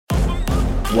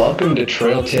Welcome to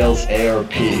Trail Tales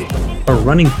ARP, a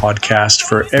running podcast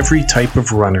for every type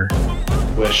of runner.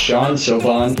 with Sean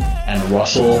Soban and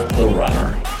Russell the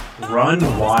Runner. Run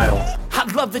wild.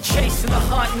 I love the chase and the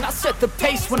hunt, and I set the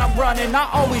pace when I'm running. I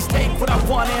always take what I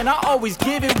want, and I always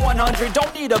give it 100.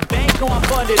 Don't need a bank, no, I'm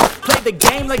funded. Play the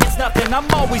game like it's nothing. I'm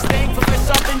always thankful for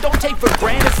something. Don't take for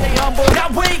granted, stay humble. Now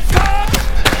wake up!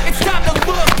 It's time to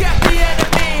look at the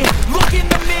enemy. Look in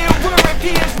the mirror if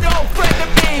he is no friend to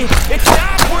me. It's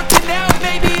not working out,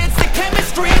 maybe it's the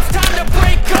chemistry. It's time to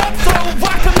break up so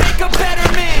I can make a better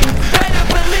me. Better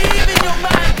believe in your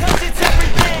mind, cause it's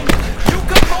everything. You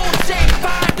can mold, shape,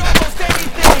 find almost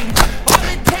anything. All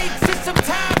it takes is some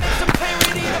time and some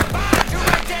clarity to find your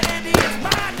identity. It's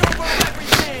mind over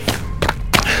everything.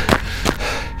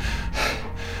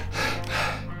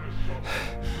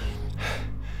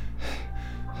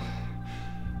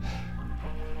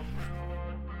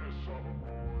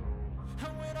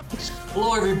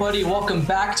 Hello everybody, welcome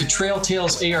back to Trail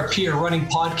Tales ARP, a running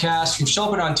podcast from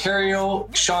Shelburne, Ontario.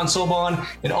 Sean Soban,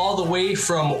 and all the way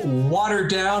from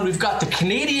Waterdown, we've got the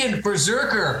Canadian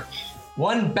Berserker,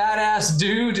 one badass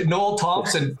dude, Noel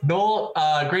Thomson. Noel,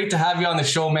 great to have you on the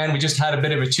show, man. We just had a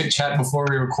bit of a chit chat before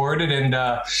we recorded, and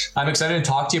I'm excited to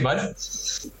talk to you, bud.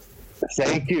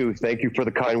 Thank you for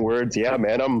the kind words. Yeah,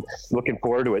 man, I'm looking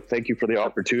forward to it. Thank you for the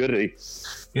opportunity.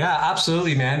 Yeah,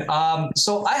 absolutely, man.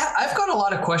 So I've got a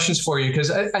lot of questions for you because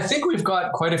I think we've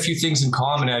got quite a few things in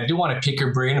common. I do want to pick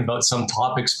your brain about some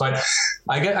topics, but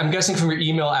I'm guessing from your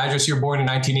email address, you're born in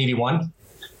 1981?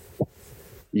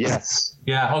 Yes.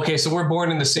 Yeah. Okay. So we're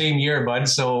born in the same year, bud.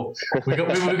 So we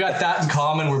got that in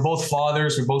common. We're both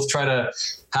fathers. We both try to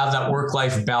have that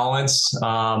work-life balance.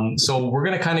 So we're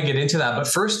going to kind of get into that. But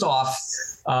first off,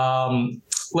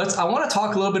 I want to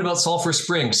talk a little bit about Sulphur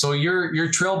Springs. So you're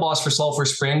trail boss for Sulphur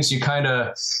Springs. You kind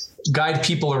of guide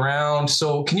people around.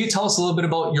 So can you tell us a little bit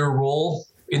about your role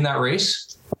in that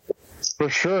race? For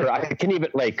sure. I can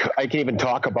even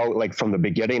talk about like from the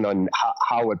beginning on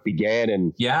how it began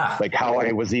and like how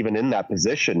I was even in that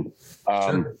position.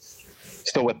 Sure.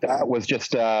 So with that was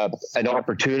just an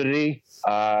opportunity,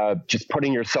 just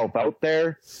putting yourself out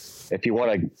there. If you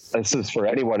want to, this is for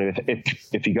anyone.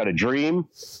 If you got a dream,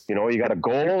 you got a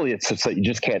goal, it's just that you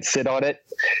just can't sit on it.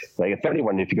 Like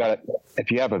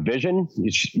if you have a vision,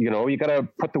 you got to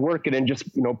put the work in and just,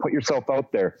 put yourself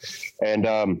out there. And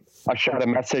I shot a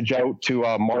message out to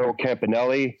Mauro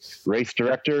Campanelli, race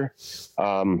director,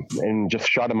 and just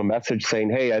shot him a message saying,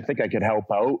 hey, I think I could help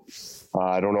out.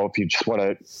 I don't know if you just want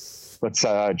to, let's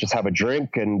just have a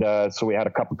drink. And so we had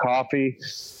a cup of coffee.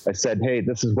 I said, hey,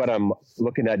 this is what I'm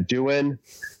looking at doing.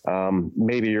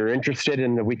 Maybe you're interested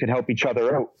and we could help each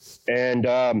other out.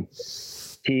 And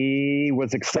he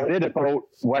was excited about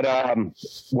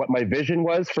what my vision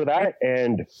was for that.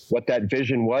 And what that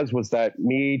vision was that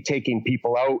me taking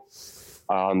people out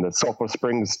on the Sulphur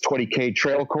Springs 20K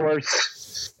trail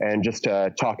course and just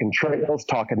talking trails,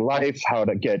 talking life, how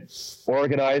to get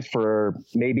organized for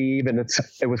maybe even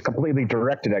it was completely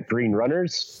directed at green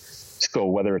runners. So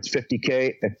whether it's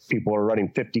 50K, if people are running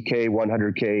 50K,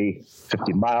 100K,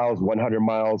 50 miles, 100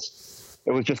 miles,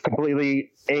 it was just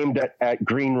completely aimed at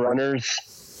green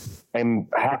runners and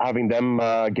having them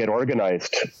get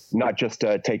organized, not just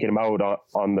taking them out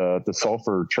on the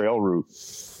Sulphur trail route.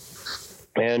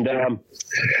 And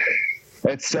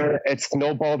it's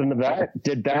snowballed into that.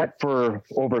 Did that for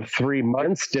over 3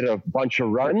 months. Did a bunch of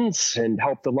runs and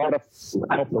helped a lot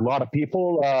of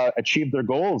people achieve their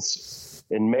goals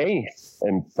in May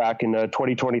and back in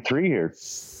 2023 here.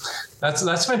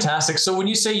 That's fantastic. So when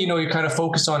you say you kind of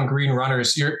focus on green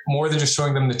runners, you're more than just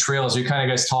showing them the trails. You're kind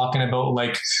of guys talking about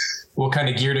like what kind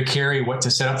of gear to carry, what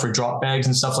to set up for drop bags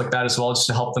and stuff like that as well, just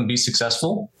to help them be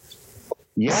successful.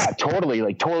 Yeah,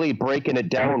 totally breaking it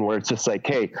down where it's just like,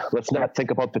 hey, let's not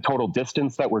think about the total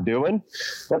distance that we're doing.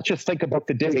 Let's just think about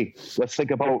the day. Let's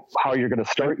think about how you're going to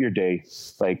start your day.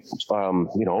 Like,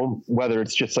 whether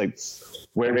it's just like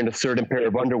wearing a certain pair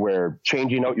of underwear,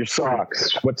 changing out your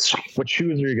socks, what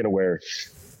shoes are you going to wear?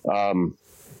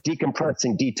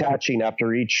 Decompressing, detaching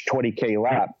after each 20K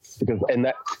lap,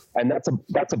 and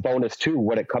that's a bonus too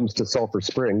when it comes to Sulphur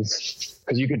Springs,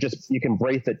 because you can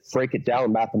break it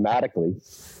down mathematically,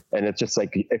 and it's just like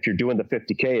if you're doing the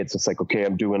 50K, it's just like, okay,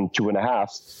 I'm doing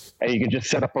 2.5, and you can just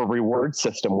set up a reward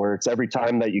system where it's every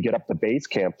time that you get up to base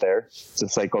camp there, it's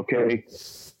just like, okay,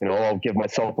 I'll give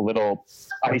myself a little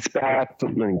ice bath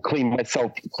and clean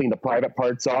the private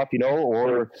parts off,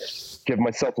 or give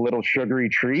myself a little sugary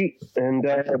treat and,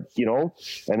 and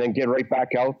then get right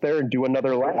back out there and do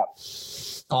another lap.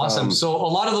 Awesome. So a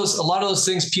lot of those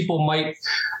things people might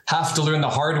have to learn the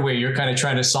hard way. You're kind of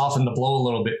trying to soften the blow a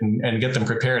little bit and get them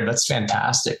prepared. That's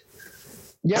fantastic.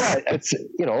 Yeah, it's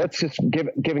just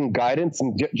giving guidance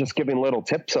and just giving little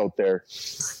tips out there,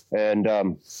 and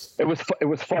it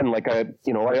was fun. Like I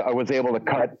was able to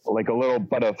cut like a little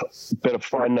bit of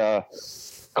fun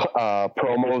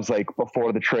promos like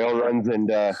before the trail runs, and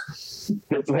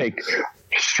like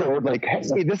showed like,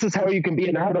 hey, this is how you can be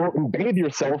an adult and bathe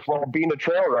yourself while being a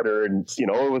trail runner. And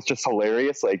it was just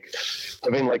hilarious, like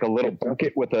having like a little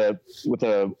bucket with a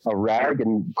rag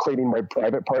and cleaning my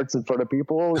private parts in front of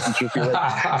people and just be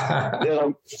like,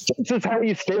 this is how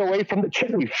you stay away from the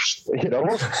chief.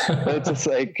 It's just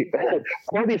like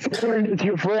polysport is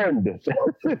your friend.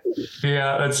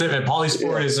 Yeah, that's it.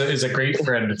 Polysport is a great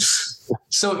friend.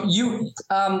 So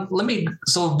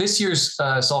so this year's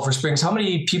Sulphur Springs, how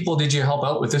many people did you help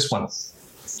out with this one?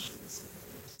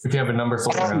 If you have a number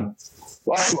floating around.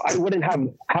 Well, I wouldn't have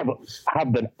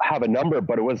a number,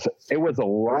 but it was a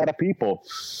lot of people.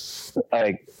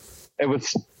 Like, it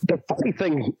was, the funny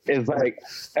thing is, like,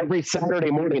 every Saturday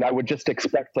morning I would just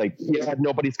expect, like,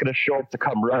 nobody's going to show up to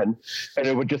come run. And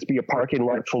it would just be a parking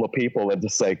lot full of people and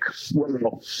just like,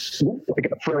 well, I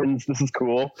got friends. This is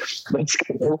cool. Let's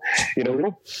go,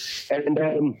 And,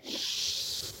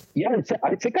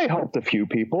 I think I helped a few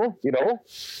people,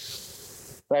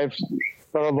 I've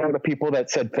a lot of people that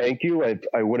said, thank you.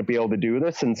 I wouldn't be able to do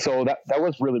this. And so that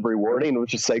was really rewarding. It was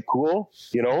just like, cool,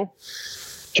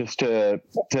 just to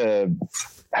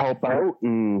help out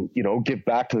and, give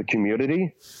back to the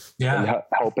community. Yeah. And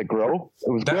help it grow.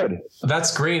 It was good.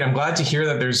 That's great. I'm glad to hear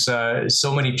that there's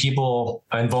so many people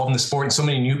involved in the sport and so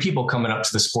many new people coming up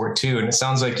to the sport too. And it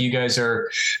sounds like you guys are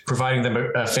providing them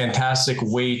a fantastic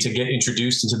way to get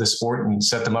introduced into the sport and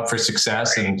set them up for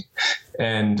success and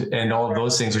all of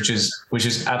those things, which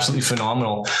is absolutely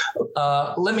phenomenal.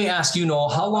 Let me ask you, Noel,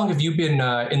 how long have you been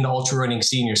in the ultra running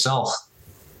scene yourself?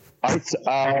 I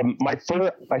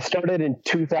started in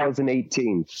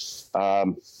 2018.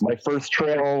 My first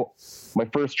trail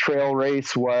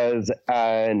race was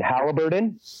in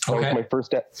Halliburton. That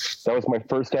was my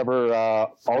first ever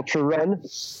ultra run.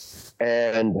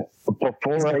 And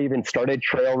before I even started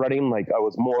trail running, like I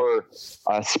was more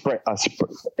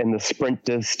in the sprint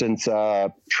distance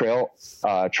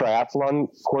triathlon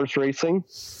course racing.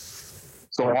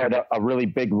 So I had a really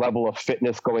big level of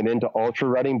fitness going into ultra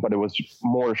running, but it was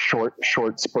more short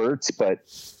spurts. But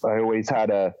I always had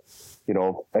a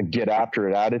get after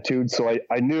it attitude. So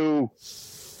I knew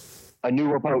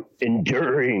about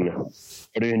enduring, how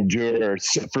to endure,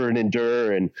 suffer and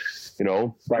endure, and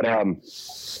but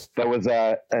that was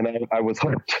and I was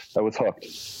hooked.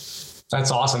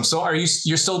 That's awesome. So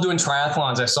you're still doing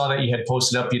triathlons? I saw that you had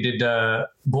posted up. You did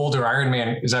Boulder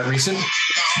Ironman. Is that recent?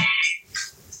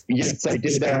 Yes, I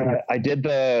did. I did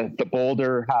the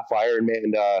Boulder half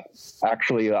Ironman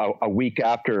actually a week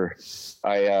after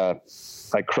I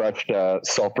crushed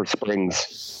Sulphur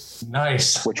Springs.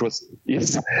 Nice. Which was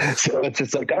so it's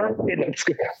just like, oh, that's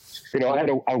good. I had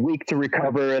a week to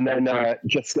recover and then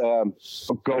just go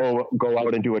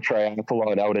out and do a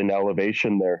triathlon out in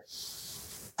elevation there.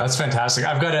 That's fantastic.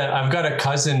 I've got a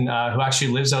cousin who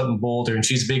actually lives out in Boulder, and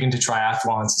she's big into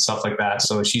triathlons and stuff like that.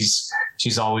 So she's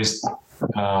always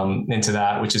into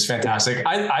that, which is fantastic.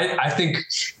 I think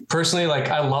personally, like,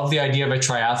 I love the idea of a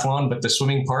triathlon, but the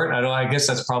swimming part, I guess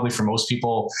that's probably for most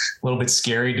people a little bit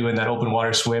scary, doing that open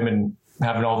water swim and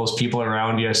having all those people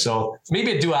around you. So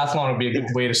maybe a duathlon would be a good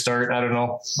way to start. I don't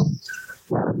know.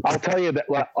 I'll tell you that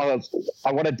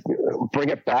I want to bring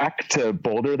it back to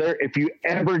Boulder there. If you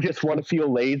ever just want to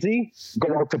feel lazy,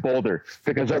 go out to Boulder,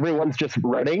 because everyone's just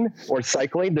running or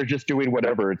cycling. They're just doing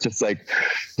whatever. It's just like,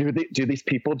 do these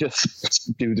people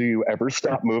just, do you ever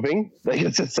stop moving? Like,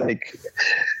 it's just like,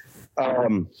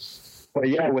 but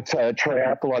yeah, with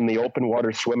triathlon, the open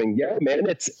water swimming, yeah, man,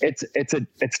 it's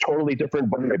totally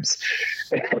different vibes.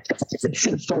 It's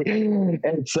just like,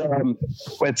 it's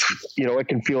it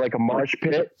can feel like a mosh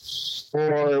pit,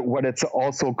 or what it's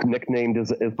also nicknamed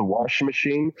is the wash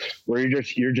machine, where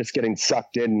you're just getting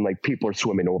sucked in, and like people are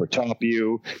swimming over top of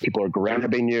you, people are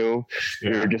grabbing you,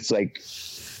 you're just like,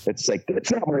 it's like,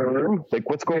 it's not my arm. Like,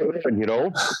 what's going on,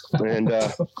 And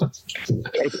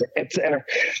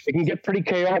it can get pretty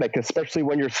chaotic, especially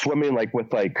when you're swimming if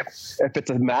it's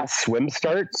a mass swim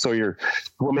start. So you're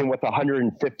swimming with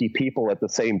 150 people at the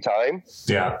same time.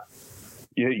 Yeah.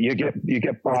 You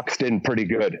get boxed in pretty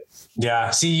good.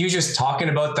 Yeah. See, you just talking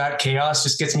about that chaos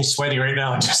just gets me sweaty right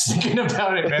now. Just thinking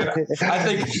about it, man.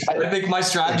 I think my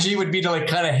strategy would be to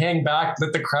kind of hang back,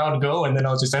 let the crowd go, and then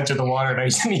I'll just enter the water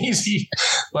nice and easy.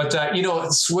 But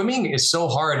swimming is so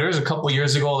hard. There was a couple of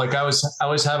years ago, like I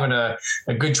was having a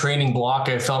good training block.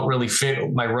 I felt really fit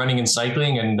with my running and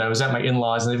cycling, and I was at my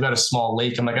in-laws, and they've got a small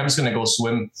lake. I'm like, I'm just going to go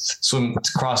swim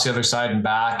across the other side and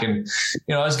back. And,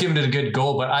 I was giving it a good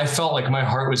go, but I felt like my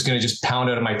heart was going to just pound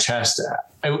out of my chest.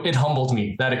 It humbled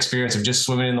me, that experience of just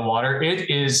swimming in the water. It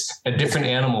is a different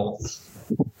animal.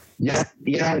 Yeah,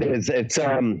 it is. It's,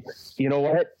 you know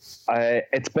what?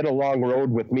 It's been a long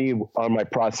road with me on my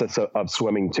process of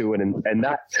swimming too. And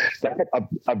that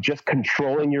of just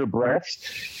controlling your breath,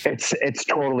 it's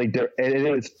totally different. It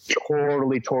is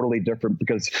totally different,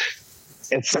 because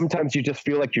it's sometimes you just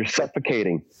feel like you're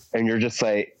suffocating, and you're just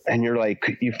like,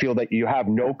 you feel that you have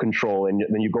no control, and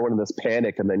then you go into this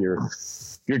panic, and then you're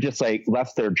just like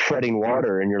left there treading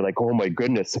water, and you're like, oh my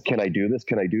goodness, can I do this?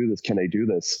 Can I do this? Can I do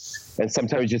this? And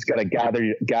sometimes you just got to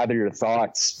gather your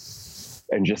thoughts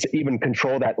and just even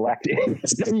control that the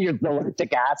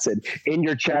lactic acid in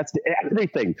your chest,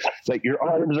 everything. Like your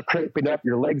arms are cramping up,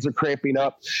 your legs are cramping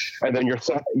up, and then your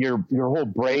whole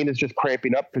brain is just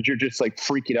cramping up because you're just like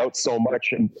freaking out so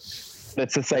much. And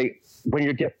it's just like, when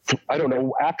you get, I don't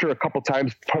know, after a couple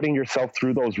times putting yourself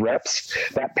through those reps,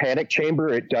 that panic chamber,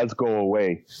 it does go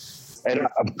away. And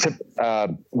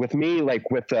with me, like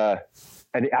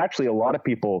and actually a lot of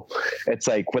people, it's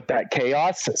like with that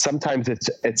chaos, sometimes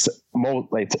it's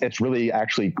really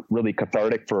actually really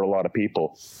cathartic for a lot of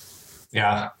people.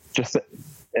 Yeah. It's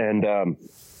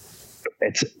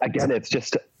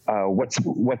just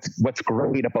what's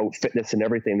great about fitness and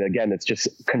everything. Again, it's just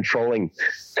controlling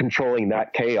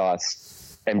that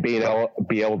chaos and being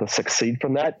able to succeed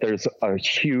from that. There's a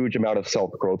huge amount of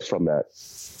self-growth from that.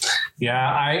 Yeah,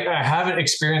 I haven't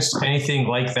experienced anything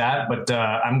like that, but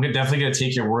I'm definitely going to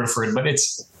take your word for it. But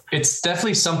it's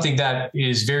definitely something that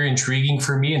is very intriguing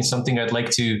for me, and something I'd like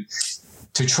to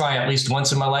try at least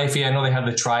once in my life. Yeah, I know they have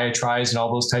the tries and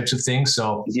all those types of things.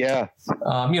 So yeah,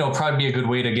 probably be a good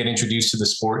way to get introduced to the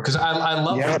sport, because I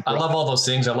love all those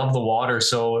things. I love the water.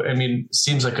 So I mean,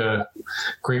 seems like a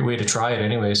great way to try it,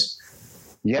 anyways.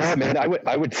 Yeah, man, I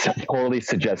would totally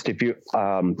suggest, if you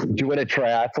doing a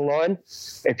triathlon,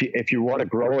 if you want to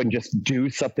grow and just do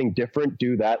something different,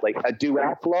 do that. Like a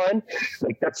duathlon,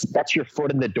 like that's your foot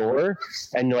in the door,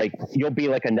 and like you'll be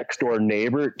like a next door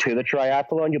neighbor to the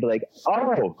triathlon. You'll be like,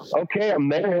 oh, okay, I'm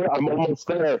there, I'm almost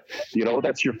there.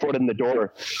 That's your foot in the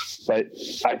door. But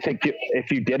I think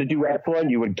if you did a duathlon,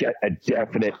 you would get a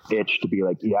definite itch to be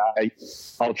like, yeah,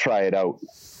 I'll try it out.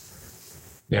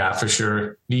 Yeah, for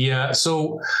sure.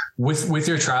 So with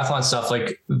your triathlon stuff,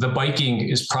 like the biking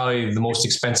is probably the most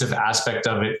expensive aspect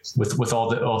of it with all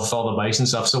the bikes and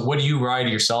stuff. So what do you ride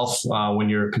yourself when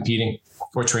you're competing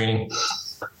or training?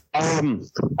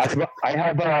 I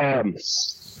have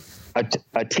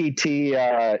a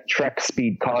TT Trek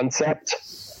Speed Concept.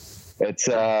 It's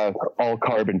all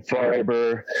carbon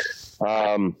fiber.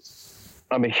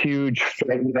 I'm a huge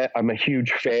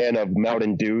fan of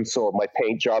Mountain Dew, so my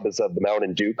paint job is of the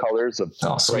Mountain Dew colors of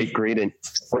bright green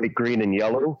and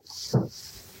yellow.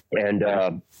 And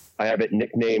I have it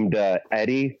nicknamed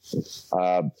Eddie,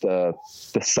 the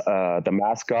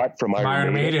mascot from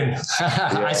Iron Maiden.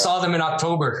 Yeah. I saw them in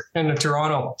October in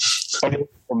Toronto.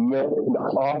 Oh, man,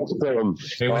 awesome!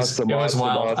 It was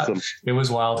wild. Awesome. It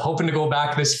was wild. Hoping to go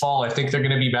back this fall. I think they're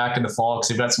going to be back in the fall because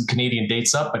they've got some Canadian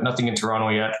dates up, but nothing in Toronto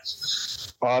yet.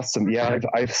 Awesome. Yeah,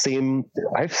 I've seen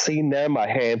them a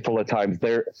handful of times.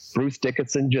 Bruce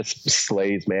Dickinson just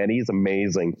slays, man. He's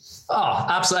amazing. Oh,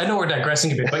 absolutely. I know we're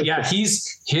digressing a bit, but yeah,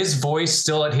 his voice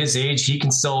still at his age, he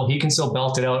can still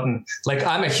belt it out. And like,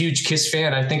 I'm a huge Kiss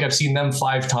fan. I think I've seen them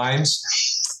 5 times.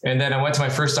 And then I went to my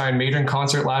first Iron Maiden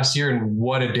concert last year, and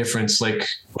what a difference. Like,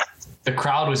 the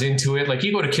crowd was into it. Like,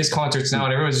 you go to Kiss concerts now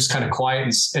and everyone's just kind of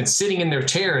quiet and sitting in their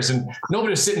chairs, and nobody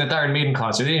was sitting at the Iron Maiden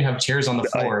concert. They didn't have chairs on the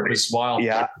floor. It was wild.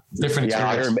 Yeah. Different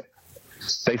experience.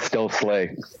 They still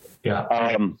slay. Yeah.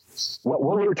 What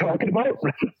were we talking about?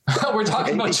 We're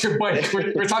talking about your bike.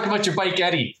 We're talking about your bike,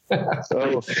 Eddie. It's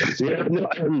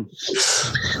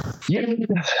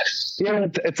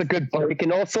a good bike.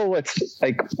 And also it's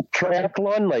like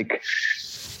triathlon, like,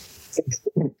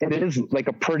 it is like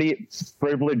a pretty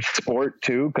privileged sport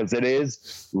too, because it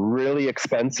is really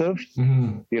expensive.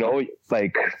 Mm-hmm.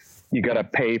 Like, you got to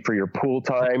pay for your pool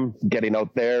time, getting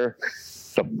out there,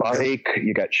 the bike,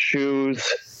 you got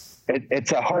shoes.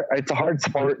 It's a hard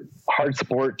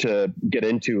sport to get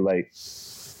into, like,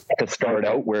 to start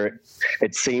out, where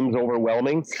it seems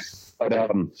overwhelming. But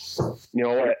you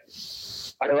know what?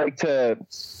 I like to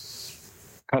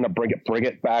kind of bring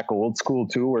it back old school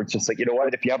too, where it's just like, you know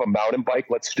what, if you have a mountain bike,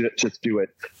 let's just do it.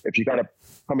 If you got a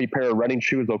how many pair of running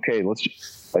shoes? Okay,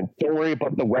 don't worry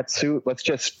about the wetsuit. Let's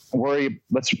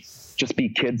just be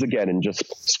kids again and just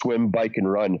swim, bike, and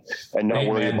run, and not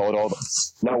worry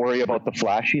about the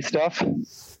flashy stuff,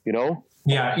 you know?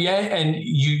 Yeah. And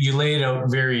you lay it out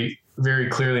very, very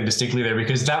clearly and distinctly there,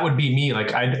 because that would be me.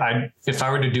 Like I if I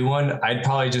were to do one, I'd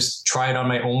probably just try it on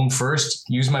my own first,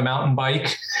 use my mountain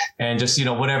bike and just,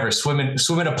 whatever, swim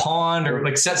in a pond or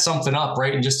like set something up,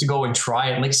 right? And just to go and try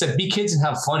it. And like I said, be kids and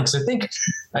have fun. Cause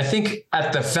I think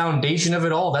at the foundation of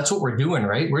it all, that's what we're doing,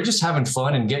 right? We're just having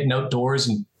fun and getting outdoors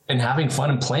and having fun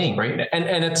and playing, right? And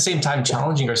at the same time,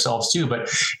 challenging ourselves too. But,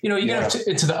 you get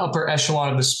into the upper echelon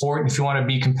of the sport. And if you want to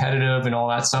be competitive and all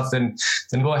that stuff, then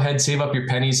go ahead, save up your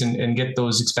pennies and get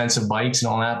those expensive bikes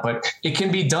and all that. But it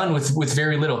can be done with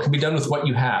very little. It can be done with what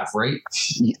you have, right?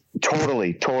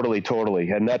 Totally.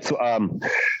 And that's,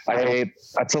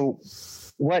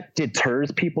 what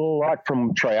deters people a lot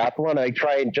from triathlon. I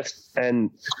try and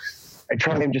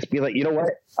just be like, you know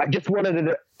what? I just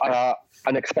wanted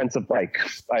an expensive bike.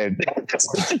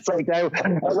 It's like I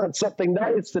want something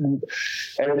nice, and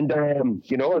the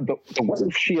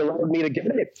wife, she allowed me to get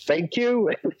it. Thank you.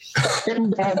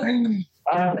 And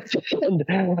it's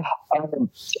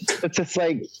just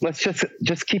like, let's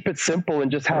just keep it simple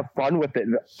and just have fun with it.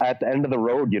 At the end of the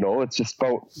road, it's just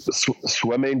about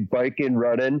swimming, biking,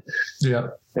 running,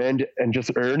 and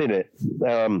just earning it.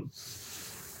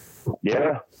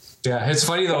 Yeah, it's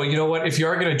funny though. You know what? If you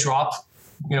are going to drop,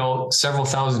 several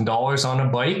 $1,000s on a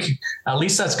bike, at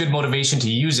least that's good motivation to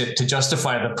use it to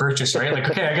justify the purchase, right? Like,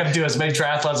 okay, I got to do as many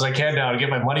triathlons as I can now to get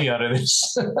my money out of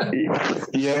this.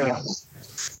 Yeah.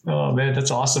 Oh man,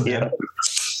 that's awesome, man.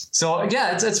 So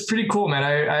yeah, it's pretty cool, man.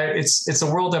 It's a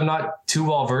world I'm not too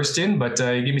well versed in, but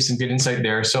you give me some good insight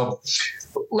there. So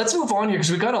let's move on here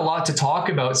because we got a lot to talk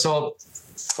about. So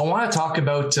I want to talk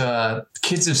about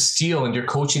Kids of Steel and your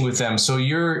coaching with them. So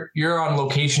you're on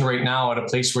location right now at a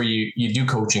place where you do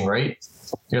coaching, right?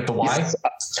 You're at the Y?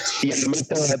 Yes, I'm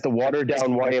at the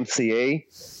Waterdown YMCA.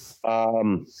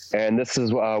 And this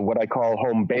is what I call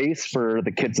home base for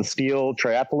the Kids of Steel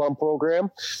triathlon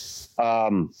program.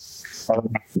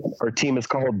 Our team is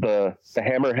called the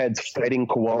Hammerheads Fighting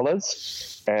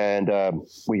Koalas. And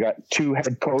we got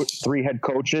three head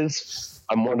coaches.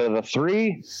 I'm one of the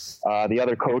three. The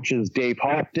other coach is Dave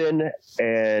Hopton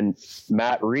and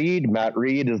Matt Reed. Matt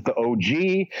Reed is the OG.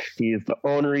 He is the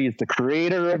owner. He's the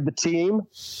creator of the team.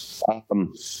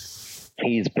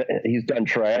 He's done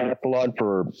triathlon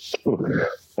for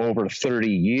over 30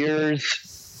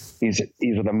 years. He's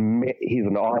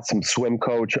an awesome swim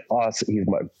coach. He's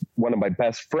one of my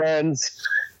best friends.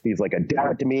 He's like a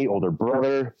dad to me, older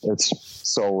brother.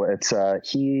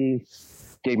 He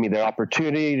gave me the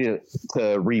opportunity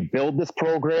to rebuild this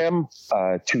program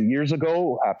 2 years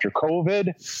ago after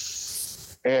COVID.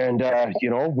 And,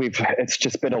 it's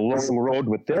just been a long road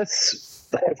with this.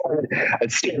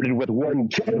 It started with one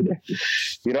kid,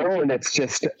 and it's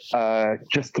just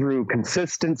through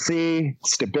consistency,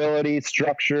 stability,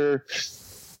 structure.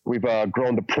 We've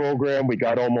grown the program. We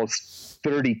got almost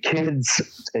 30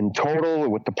 kids in total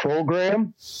with the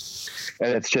program.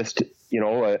 And it's just,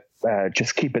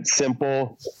 just keep it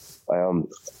simple.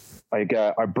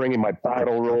 I bring in my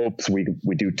battle ropes. We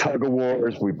do tug of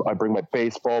wars. I bring my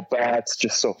baseball bats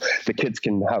just so the kids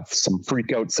can have some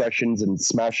freak out sessions and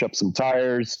smash up some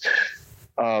tires.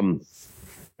 And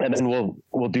then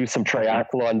we'll do some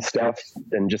triathlon stuff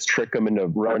and just trick them into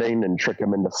running and trick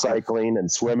them into cycling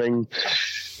and swimming.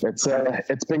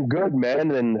 It's been good,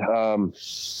 man. And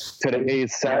today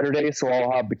is Saturday, so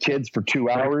I'll have the kids for 2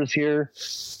 hours here.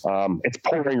 It's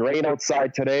pouring rain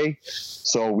outside today,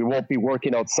 so we won't be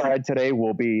working outside today.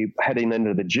 We'll be heading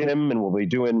into the gym and we'll be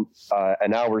doing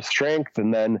an hour's strength,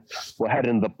 and then we'll head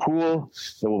into the pool.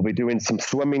 Then we'll be doing some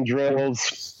swimming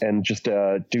drills and just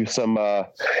do some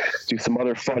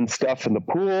other fun stuff in the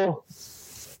pool,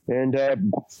 and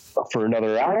for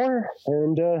another hour.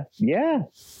 And yeah.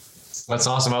 That's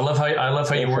awesome. I love how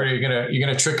you word it. You're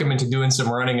gonna trick them into doing some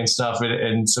running and stuff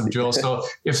and some drills. So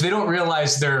if they don't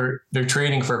realize they're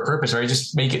training for a purpose, right,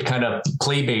 just make it kind of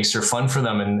play based or fun for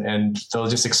them, and they'll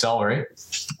just excel, right?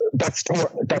 That's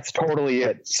totally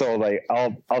it. So like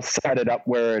I'll set it up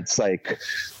where it's like,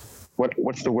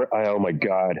 what's the word? Oh my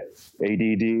God,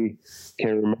 ADD.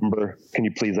 Can't remember. Can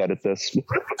you please edit this?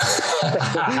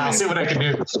 I'll see what I can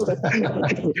do.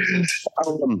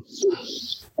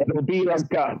 It'll be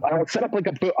like I'll set up like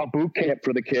a boot camp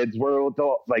for the kids where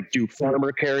they'll like do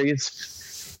farmer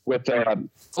carries, with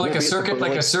like a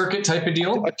circuit type of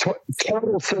deal. A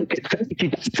total circuit. Thank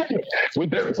you.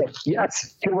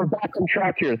 Yes, here we're back on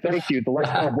track here. Thank you. The light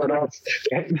bulb went off.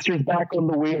 The hamster's back on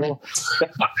the wheel.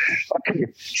 Okay,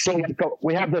 so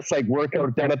we have this like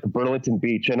workout down at the Burlington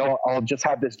Beach, and I'll just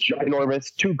have this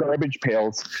ginormous 2 garbage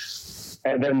pails,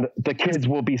 and then the kids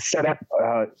will be set up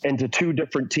into 2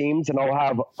 different teams, and I'll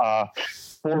have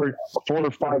 4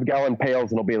 or 5 gallon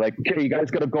pails, and it'll be like, okay, you guys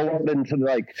got to go out into the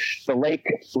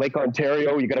Lake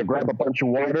Ontario. You got to grab a bunch of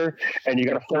water, and you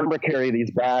got to farmer carry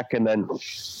these back, and then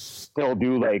they'll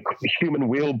do like human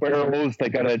wheelbarrows.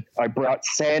 I brought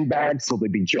sandbags, so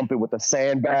they'd be jumping with the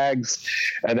sandbags.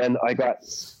 And then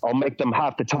I'll make them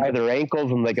have to tie their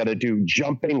ankles, and they got to do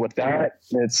jumping with that.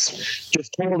 It's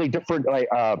just totally different.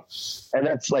 And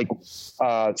that's like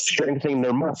strengthening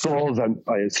their muscles and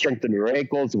strengthening their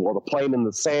ankles while they're playing in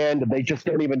the sand. And they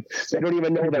don't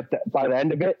even know that by the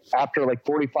end of it, after like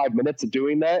 45 minutes of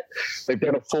doing that, they've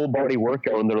done a full body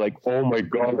workout, and they're like, oh my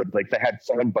God, like they had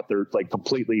fun, but they're like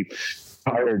completely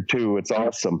tired too. It's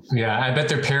awesome. Yeah, I bet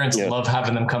their parents love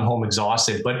having them come home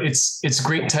exhausted, but it's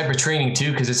great type of training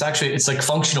too, because it's like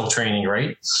functional training,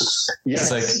 right?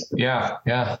 Yes. It's like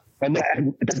yeah. And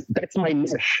that's my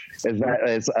niche,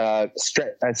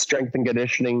 strength and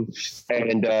conditioning,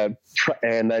 and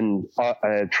then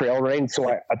trail running.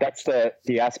 So that's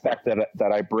the aspect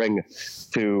that I bring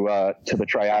to the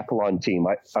triathlon team.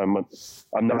 I'm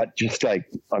not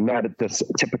this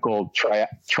typical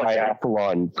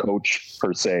triathlon coach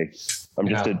per se. I'm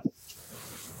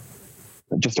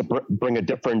just to bring a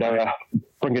different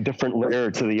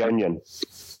layer to the onion.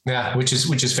 Yeah, which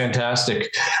is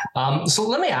fantastic. So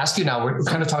let me ask you now, we're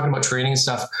kind of talking about training and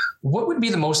stuff. What would be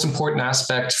the most important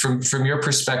aspect from your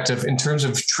perspective in terms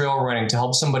of trail running to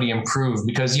help somebody improve?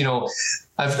 Because,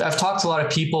 I've talked to a lot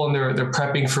of people, and they're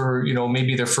prepping for,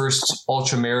 maybe their first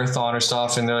ultra marathon or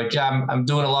stuff. And they're like, yeah, I'm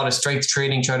doing a lot of strength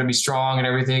training, trying to be strong and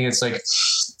everything. It's like,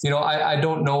 I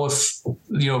don't know if,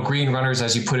 green runners,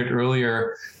 as you put it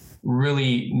earlier,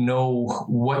 really know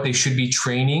what they should be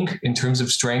training in terms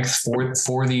of strength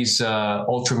for these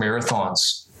ultra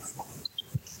marathons.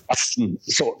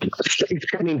 So strength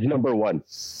training is number one.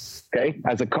 Okay,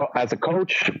 as a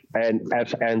coach and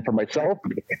for myself,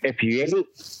 if you ain't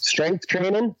strength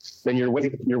training, then you're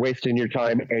wasting your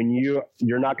time, and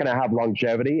you're not going to have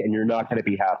longevity, and you're not going to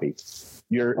be happy.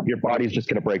 Your body's just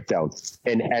going to break down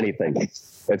in anything.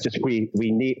 It's just we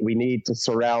need to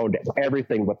surround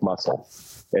everything with muscle.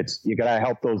 You got to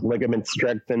help those ligaments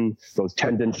strengthen, those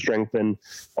tendons strengthen,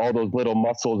 all those little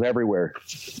muscles everywhere.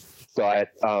 So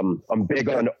I'm big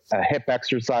on hip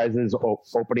exercises,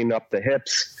 opening up the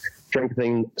hips,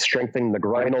 strengthening the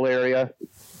groinal area.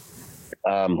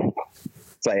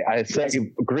 So I say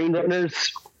green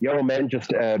runners, men,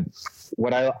 just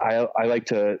what I like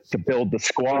to build the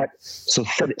squat. So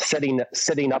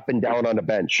sitting up and down on a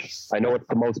bench. I know it's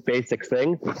the most basic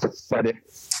thing, but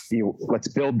let's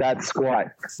build that squat.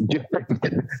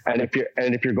 And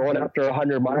if you're going after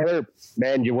 100-miler,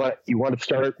 man, you want to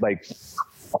start like.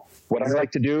 What I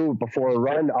like to do before a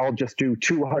run, I'll just do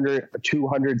 200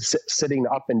 sitting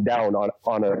up and down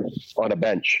on a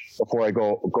bench before I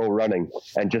go running,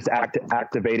 and just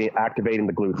activating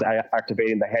the glutes,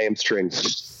 activating the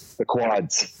hamstrings, the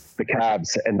quads, the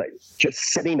calves, and just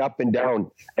sitting up and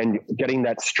down and getting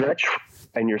that stretch.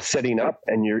 And you're sitting up,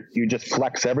 and you just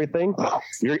flex everything.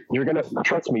 You're gonna,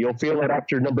 trust me, you'll feel it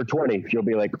after number 20. You'll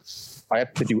be like, I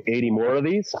have to do 80 more of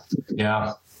these.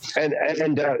 Yeah. And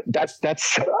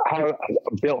that's how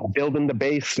building the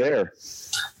base there.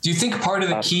 Do you think part of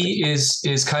the key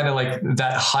is kind of like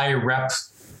that high rep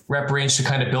range to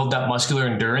kind of build that muscular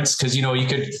endurance? Because you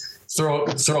could throw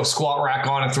a squat rack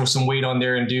on and throw some weight on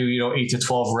there and do 8 to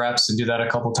 12 reps and do that a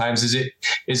couple times.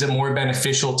 Is it more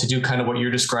beneficial to do kind of what you're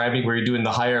describing, where you're doing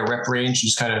the higher rep range,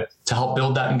 just kind of to help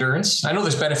build that endurance? I know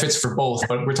there's benefits for both,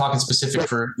 but we're talking specific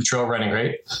for the trail running,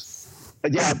 right?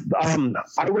 Yeah,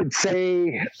 I would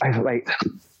say,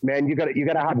 man, you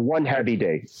gotta have one heavy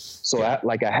day. So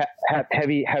like a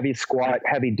heavy squat,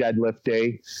 heavy deadlift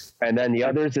day, and then the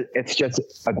others, it's just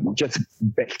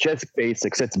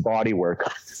basics. It's body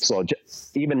work. So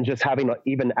even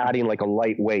adding like a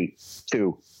light weight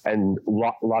too, and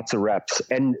lots of reps,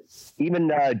 and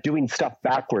even doing stuff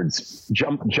backwards,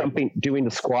 doing the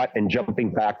squat and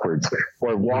jumping backwards,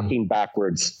 or walking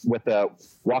backwards with the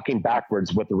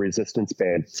resistance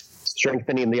band,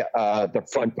 strengthening the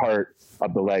front part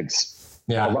of the legs.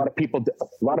 Yeah. A lot of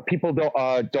people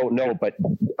don't know, but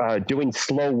doing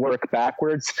slow work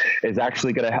backwards is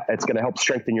actually it's gonna help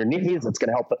strengthen your knees. It's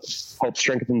gonna help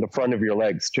strengthen the front of your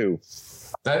legs too.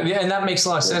 Yeah, and that makes a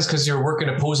lot of sense because you're working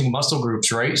opposing muscle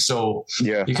groups, right? So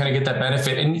you kind of get that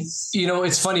benefit. And,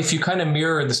 it's funny if you kind of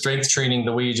mirror the strength training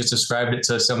the way you just described it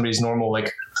to somebody's normal,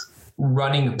 like,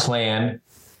 running plan.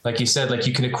 Like you said, like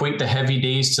you can equate the heavy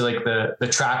days to like the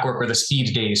track work or the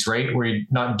speed days, right? Where you're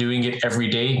not doing it every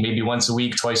day, maybe once a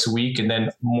week, twice a week. And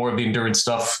then more of the endurance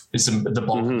stuff is the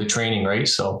bulk of the training, right?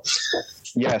 So.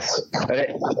 Yes.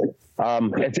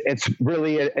 It's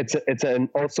really,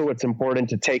 also it's important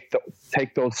to take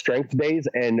those strength days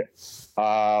and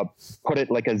put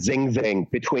it like a zing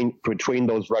between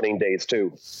those running days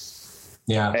too.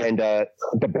 Yeah. And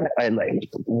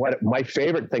what my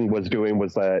favorite thing was doing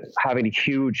was having a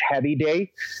huge heavy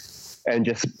day and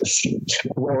just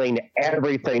rolling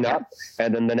everything up.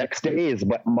 And then the next day is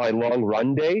my long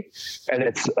run day. And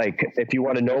it's like, if you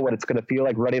want to know what it's going to feel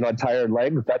like running on tired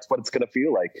legs, that's what it's going to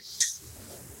feel like.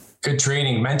 Good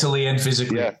training, mentally and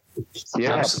physically. Yeah,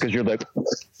 because you're like,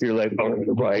 oh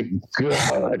my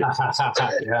god.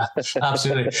 Yeah,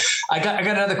 absolutely. I got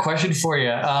another question for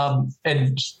you,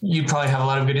 and you probably have a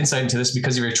lot of good insight into this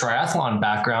because of your triathlon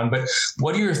background. But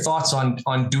what are your thoughts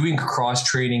on doing cross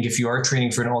training if you are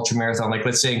training for an ultra marathon? Like,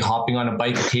 let's say hopping on a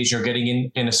bike occasionally or getting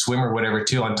in a swim or whatever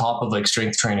too, on top of like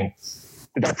strength training.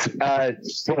 That's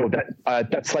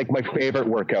like my favorite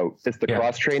workout is the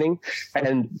cross training,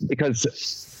 and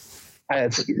because.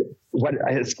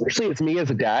 Especially as me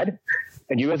as a dad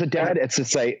and you as a dad, it's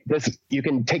just like this, you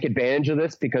can take advantage of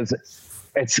this because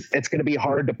it's going to be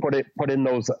hard to put in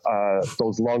those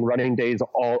long running days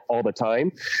all the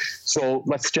time. So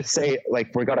let's just say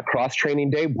like we got a cross training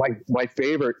day. My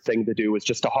favorite thing to do is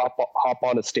just to hop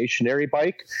on a stationary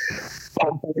bike,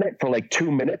 pump on it for like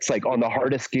 2 minutes, like on the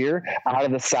hardest gear, out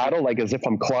of the saddle, like as if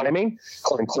I'm climbing,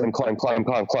 climb,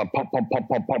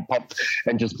 pump,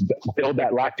 and just build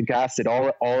that lactic acid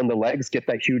all in the legs, get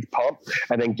that huge pump,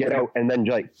 and then get out and then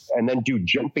do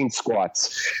jumping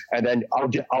squats, and then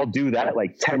I'll do that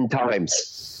like 10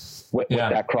 times with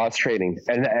that cross training,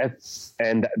 and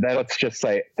that's just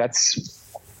like that's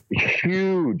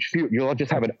huge. You'll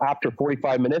just have it after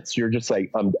 45 minutes. You're just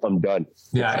like, I'm done.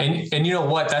 Yeah. And you know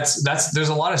what, that's, there's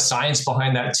a lot of science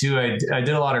behind that too. I did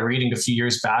a lot of reading a few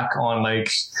years back on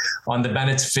the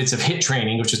benefits of HIIT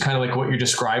training, which is kind of like what you're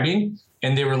describing.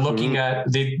 And they were looking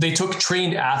at, they took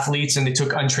trained athletes and they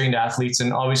took untrained athletes.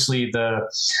 And obviously the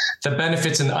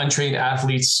benefits in the untrained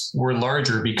athletes were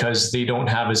larger because they don't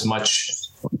have as much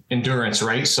endurance,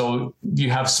 right? So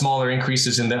you have smaller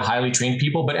increases in the highly trained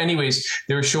people. But anyways,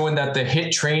 they were showing that the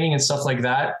HIIT training and stuff like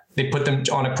that, they put them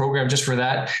on a program just for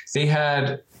that. They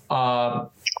had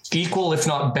equal, if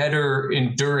not better,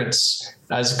 endurance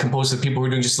as composed to people who are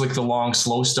doing just like the long,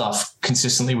 slow stuff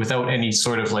consistently without any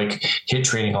sort of like HIIT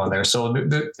training on there. So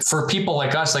for people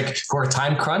like us, like who are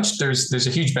time crunched, there's a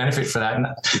huge benefit for that. And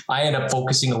I end up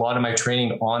focusing a lot of my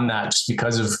training on that just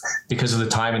because of the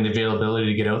time and the availability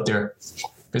to get out there.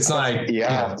 It's not,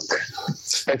 it's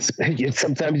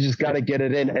sometimes you just got to get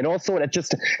it in. And also it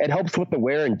helps with the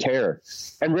wear and tear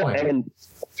and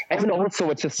also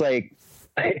it's just like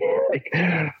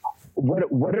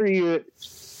what are you,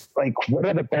 like, what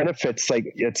are the benefits?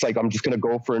 Like, it's like, I'm just going to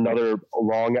go for another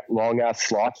long ass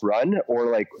sloth run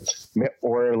or am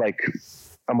I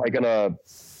going to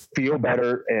feel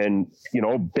better and,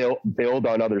 build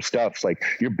on other stuff? Like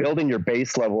you're building your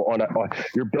base level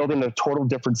you're building a total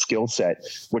different skill set,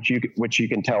 which you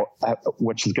can tell,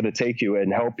 which is going to take you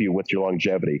and help you with your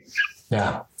longevity.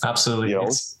 Yeah, absolutely.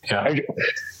 And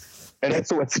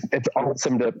so it's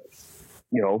awesome to,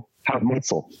 have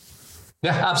muscle.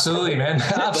 Yeah, absolutely, man.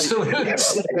 Absolutely.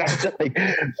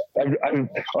 I'm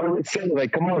always saying,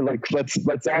 like, come on, like let's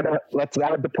add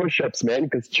the push-ups, man,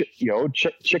 because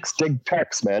chicks dig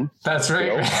pecs, man. That's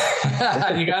right.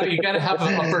 You gotta have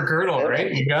an upper girdle,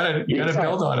 right? You gotta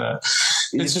build on it.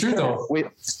 It's true though. We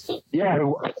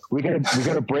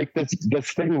gotta break this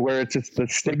thing where it's just the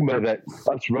stigma that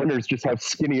us runners just have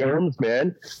skinny arms,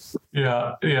 man.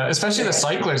 Yeah. Especially the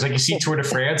cyclers. Like you see Tour de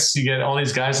France, you get all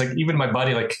these guys, like even my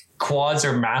buddy, like quads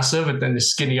are massive and then the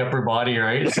skinny upper body,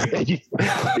 right?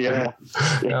 Yeah,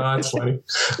 that's funny.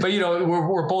 But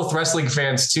we're both wrestling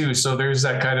fans too, so there's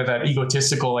that kind of that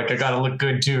egotistical, like I gotta look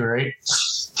good too, right?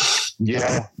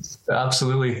 Yeah,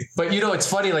 absolutely. But it's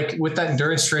funny, like with that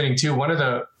endurance training too, one of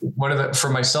the for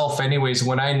myself anyways,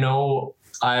 when I know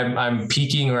I'm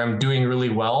peaking or I'm doing really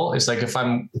well, it's like if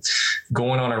I'm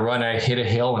going on a run, I hit a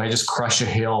hill and I just crush a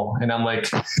hill and I'm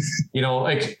like,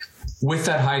 like with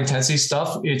that high intensity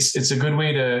stuff, it's a good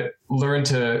way to learn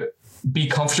to be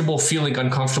comfortable feeling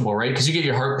uncomfortable, right? Because you get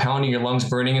your heart pounding, your lungs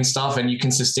burning and stuff, and you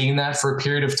can sustain that for a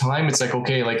period of time. It's like,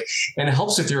 okay, like, and it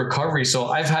helps with your recovery. So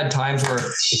I've had times where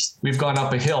we've gone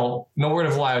up a hill, no word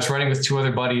of a lie, I was running with two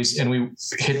other buddies and we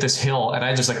hit this hill and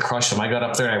I just like crushed them. I got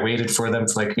up there and I waited for them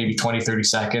for like maybe 20, 30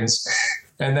 seconds.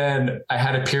 And then I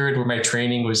had a period where my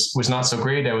training was not so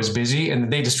great. I was busy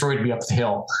and they destroyed me up the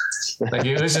hill. Like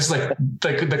it was just like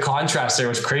the contrast there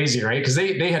was crazy, right? Because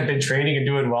they had been training and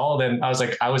doing well. Then I was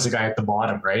the guy at the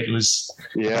bottom, right? It was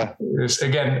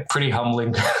again pretty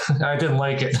humbling. I didn't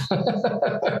like it.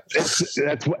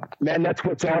 That's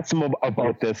what's awesome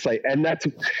about this. Like, and that's,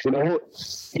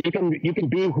 you can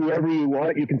be whoever you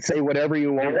want. You can say whatever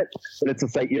you want, but it's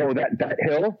just like, that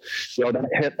hill,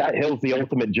 that hill's the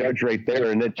ultimate judge right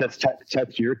there. And it just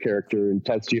tests your character and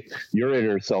tests your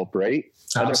inner self, right?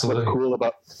 And Absolutely.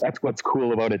 That's what's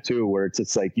cool about it too, where it's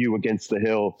just like you against the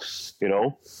hill,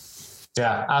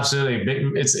 Yeah,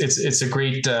 absolutely. It's a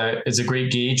great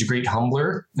gauge, a great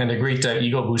humbler, and a great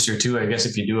ego booster too, I guess,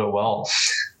 if you do it well.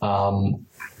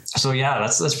 So yeah,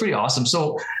 that's pretty awesome.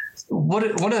 So one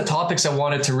of the topics I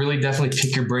wanted to really definitely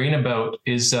pick your brain about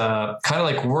is kind of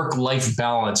like work-life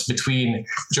balance between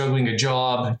juggling a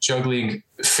job, juggling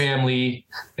family,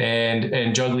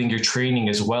 and juggling your training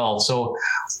as well. So,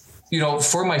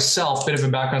 for myself, bit of a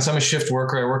background. So I'm a shift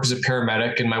worker. I work as a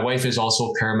paramedic and my wife is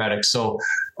also a paramedic. So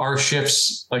our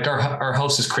shifts, like our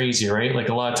house is crazy, right? Like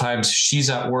a lot of times she's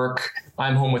at work,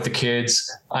 I'm home with the kids,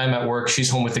 I'm at work, she's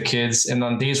home with the kids. And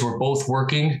on days we're both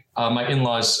working, my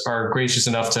in-laws are gracious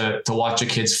enough to watch the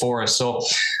kids for us. So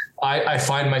I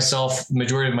find myself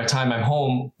majority of my time I'm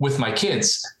home with my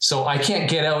kids. So I can't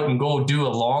get out and go do a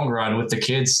long run with the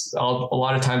kids. A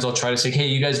lot of times I'll try to say, hey,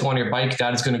 you guys go on your bike,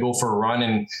 Dad's going to go for a run,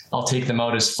 and I'll take them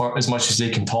out as much as they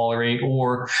can tolerate.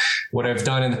 Or what I've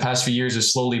done in the past few years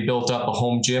is slowly built up a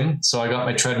home gym. So I got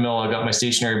my treadmill, I got my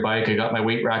stationary bike, I got my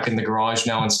weight rack in the garage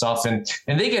now and stuff. And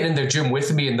they get in their gym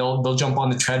with me and they'll jump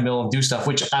on the treadmill and do stuff,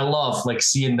 which I love, like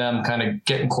seeing them kind of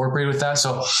get incorporated with that.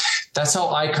 So that's how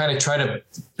I kind of try to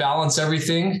balance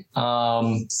everything.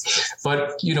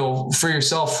 But for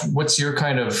yourself, what's your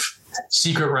kind of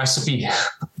secret recipe?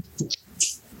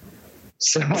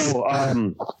 So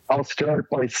I'll start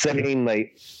by saying,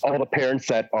 like, all the parents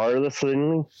that are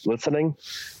listening,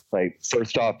 like,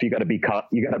 first off, you got to be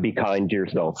kind to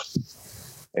yourself,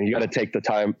 and you got to take the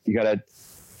time. You got to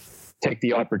take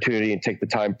the opportunity and take the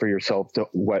time for yourself to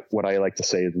what I like to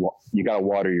say is you got to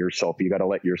water yourself. You got to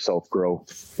let yourself grow.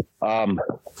 Man,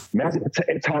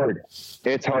 it's hard.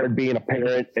 It's hard being a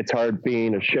parent. It's hard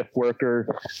being a shift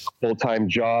worker, full-time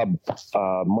job.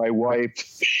 My wife,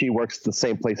 she works the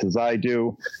same place as I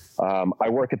do. I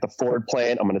work at the Ford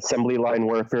plant. I'm an assembly line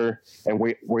worker, and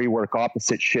we work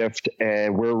opposite shift,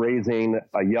 and we're raising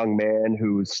a young man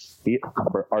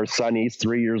our son, he's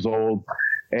 3 years old.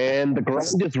 And the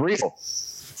grind is real.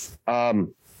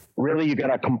 Really, you got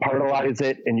to compartmentalize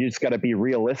it, and you just got to be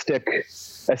realistic,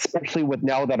 especially with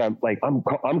now that I'm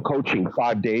coaching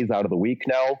 5 days out of the week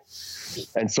now.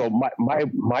 And so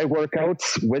my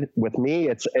workouts with me,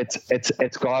 it's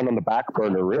gone on the back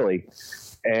burner really.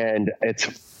 And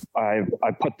I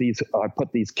put these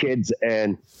kids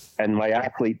and my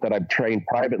athlete that I've trained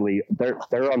privately, they're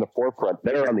on the forefront.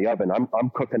 They're on the oven. I'm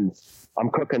cooking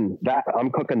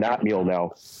that meal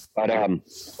now. But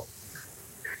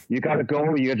you got to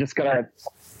go. You just got to,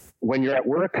 when you're at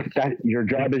work, that your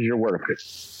job is your work.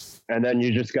 And then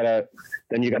you got to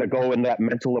go in that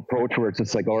mental approach where it's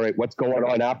just like, all right, what's going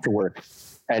on after work?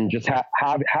 And just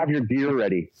have your gear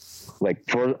ready, like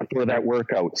for that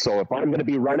workout. So if I'm going to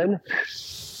be running,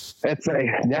 it's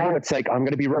like I'm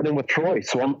going to be running with Troy.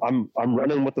 So I'm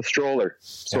running with the stroller.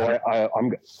 So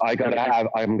I'm going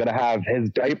to have his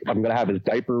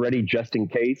diaper ready just in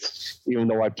case, even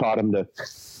though I've taught him to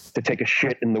take a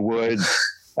shit in the woods.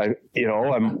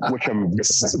 Which I'm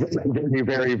very,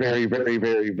 very, very, very,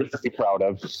 very, very proud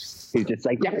of. He's just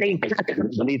like, yeah,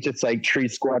 and he's just like tree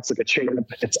squats like a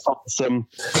champ. It's awesome.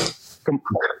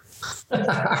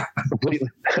 Completely.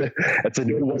 It's a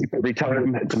new life every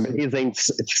time. It's amazing.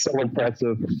 It's so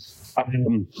impressive.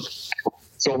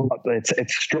 So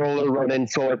it's stroller running.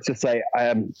 So it's just like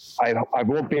I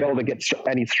won't be able to get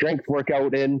any strength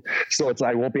workout in. So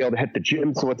I won't be able to hit the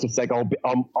gym. So it's just like I'll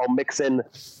mix in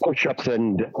push-ups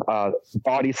and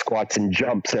body squats and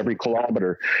jumps every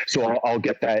kilometer. So I'll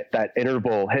get that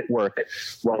interval hit work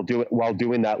while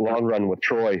doing that long run with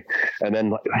Troy. And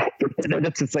then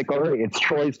it's just like, all right, it's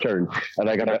Troy's turn, and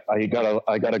I gotta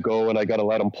go and I gotta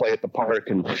let him play at the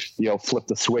park and flip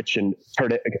the switch and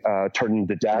turn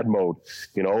into dad mode.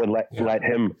 And let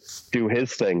him do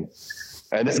his thing.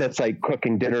 And then it's like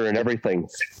cooking dinner and everything.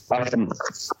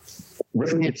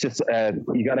 Really, it's just,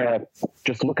 you got to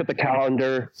just look at the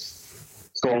calendar.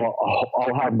 So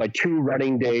I'll have my 2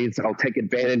 running days. I'll take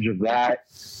advantage of that.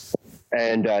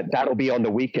 And that'll be on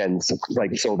the weekends.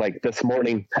 Like this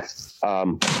morning,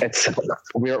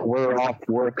 we're off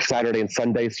work Saturday and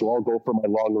Sunday, so I'll go for my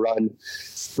long run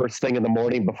first thing in the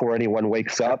morning before anyone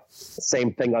wakes up.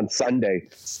 Same thing on Sunday.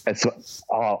 And so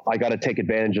I got to take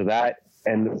advantage of that.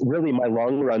 And really, my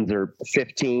long runs are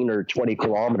 15 or 20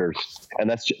 kilometers, and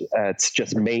it's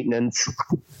just maintenance,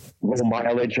 low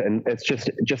mileage, and it's just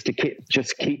to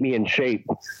keep me in shape.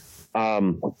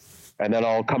 And then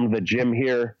I'll come to the gym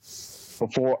here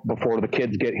before the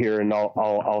kids get here, and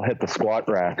I'll hit the squat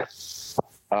rack. So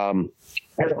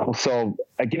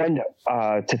again,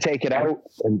 to take it out,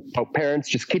 and parents,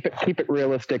 just keep it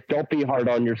realistic. Don't be hard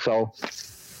on yourself.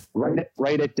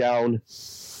 Write it down.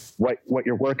 What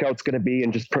your workout's going to be,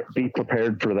 and just be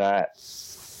prepared for that.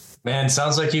 Man,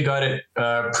 sounds like you got it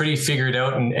pretty figured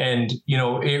out, and you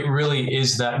know, it really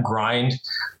is that grind,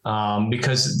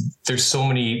 because there's so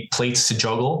many plates to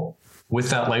juggle with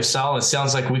that lifestyle. It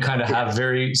sounds like we kind of have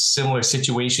very similar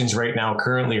situations right now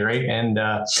currently, right? And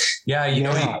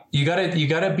you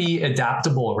gotta be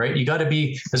adaptable, right? You gotta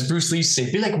be, as Bruce Lee used to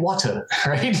say, be like water,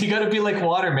 right? You gotta be like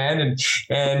water, man,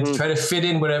 and try to fit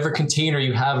in whatever container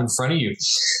you have in front of you.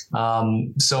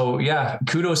 So yeah,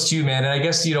 kudos to you, man. And I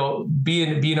guess, you know,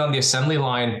 being on the assembly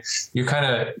line, you're kind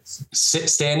of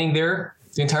standing there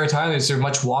the entire time. Is there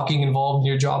much walking involved in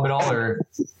your job at all, or?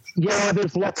 Yeah,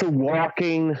 there's lots of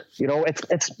walking. You know,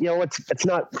 it's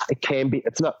not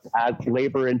as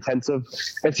labor intensive.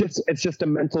 It's just a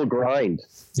mental grind.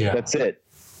 Yeah, that's it.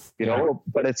 You know,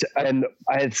 but I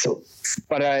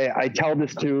tell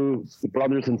this to the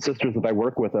brothers and sisters that I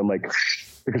work with. I'm like,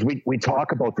 because we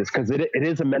talk about this, because it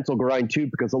is a mental grind too,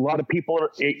 because a lot of people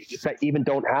that even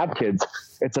don't have kids,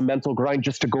 it's a mental grind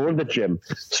just to go to the gym.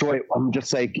 So I'm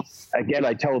just like, again,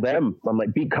 I tell them, I'm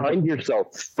like, be kind to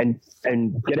yourself and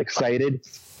get excited,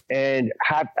 and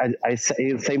I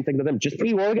say the same thing to them. Just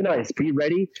be organized, be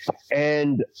ready,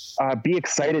 and be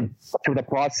excited for the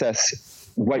process,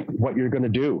 what you're going to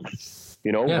do.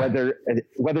 You know, whether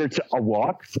it's a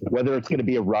walk, whether it's going to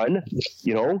be a run,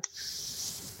 you know,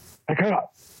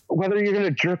 whether you're going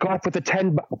to jerk off with a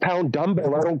 10-pound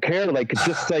dumbbell, I don't care. Like, it's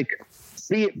just like,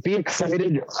 be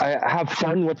excited, have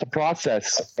fun with the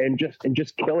process, and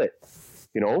just kill it,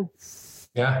 you know?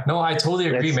 Yeah, no, I totally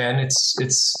agree, man. It's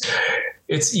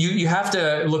you have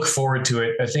to look forward to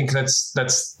it. I think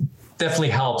that's definitely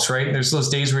helps, right? There's those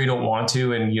days where you don't want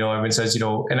to, and, you know, everyone says, you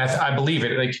know, and I believe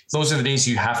it, like, those are the days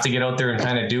you have to get out there and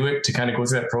kind of do it, to kind of go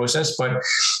through that process. But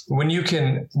when you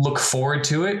can look forward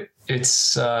to it,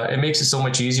 it makes it so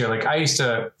much easier. Like, I used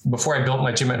to, before I built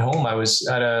my gym at home, I was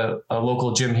at a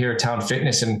local gym here, Town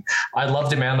Fitness, and I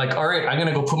loved it, man. Like, all right, I'm going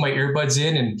to go put my earbuds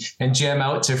in and jam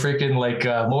out to freaking like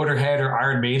Motorhead or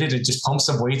Iron Maiden and just pump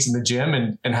some weights in the gym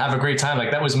and have a great time.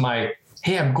 Like, that was my,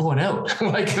 hey, I'm going out.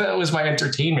 Like, that was my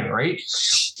entertainment, right?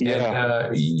 Yeah.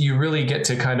 And you really get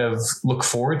to kind of look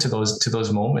forward to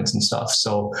those moments and stuff.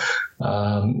 So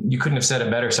you couldn't have said it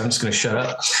better, so I'm just going to shut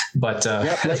up. But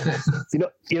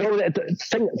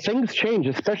things change,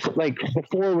 especially like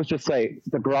before. It was just like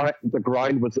the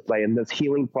grind was like, in this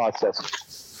healing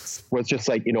process was just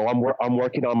like, you know, I'm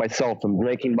working on myself. I'm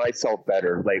making myself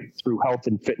better, like through health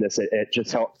and fitness. It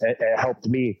just helped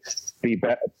me be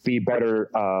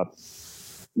better.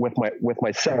 With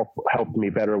myself, helped me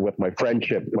better with my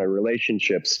friendship, my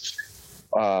relationships,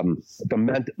 my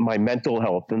mental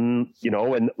health, and, you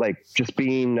know, and like just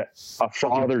being a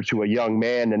father to a young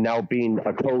man, and now being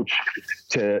a coach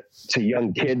to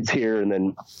young kids here. And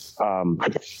then,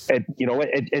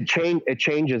 it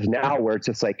changes now, where it's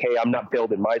just like, hey, I'm not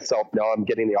building myself. Now I'm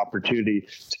getting the opportunity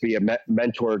to be a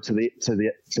mentor to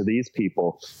these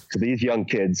people, to these young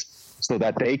kids, so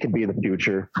that they can be the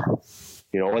future.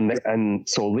 You know, and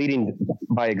so leading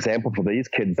by example for these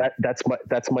kids, that's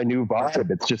my new vibe.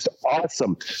 It's just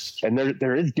awesome. And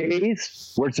there is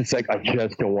days where it's just like, I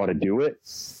just don't want to do it.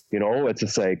 You know, it's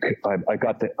just like, I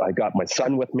got my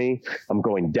son with me. I'm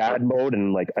going dad mode,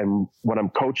 and like when I'm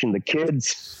coaching the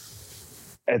kids,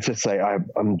 it's just like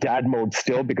I'm dad mode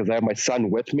still, because I have my son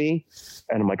with me,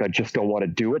 and I'm like, I just don't want to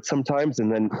do it sometimes.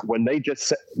 And then when they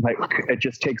just like, it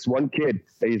just takes one kid,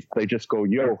 they just go,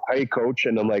 yo, hey coach.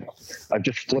 And I'm like, I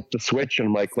just flipped the switch, and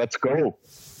I'm like, let's go.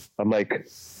 I'm like,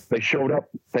 they showed up.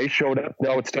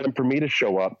 Now it's time for me to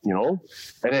show up, you know?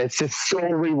 And it's just so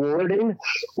rewarding,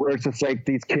 where it's just like,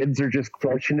 these kids are just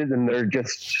crushing it, and they're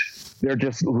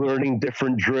just learning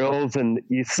different drills, and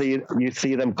you see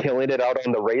them killing it out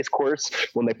on the race course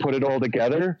when they put it all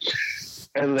together.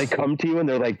 and they come to you and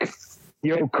they're like,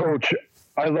 yo, coach,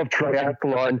 I love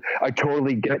triathlon. I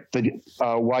totally get the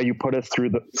why you put us through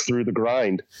the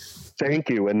grind. Thank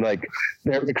you. And like,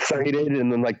 they're excited,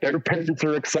 and then like their parents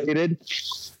are excited.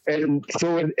 And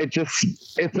so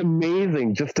it's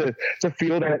amazing just to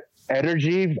feel that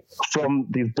energy from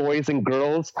these boys and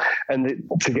girls, and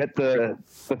to get the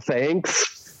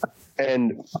thanks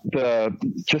and the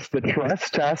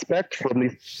trust aspect from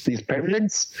these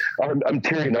parents. I'm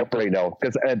tearing up right now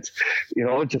because it's,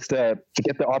 just to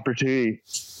get the opportunity.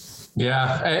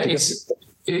 Yeah, it's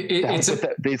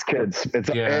these kids.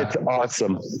 It's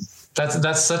awesome.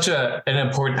 That's such an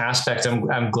important aspect.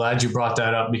 I'm glad you brought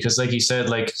that up, because like you said,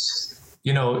 like,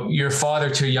 you're a father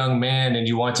to a young man and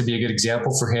you want to be a good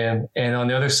example for him. And on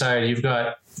the other side, you've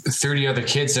got 30 other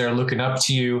kids that are looking up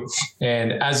to you.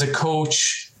 And as a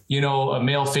coach, a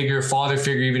male figure, father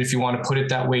figure, even if you want to put it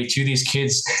that way, to these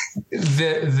kids,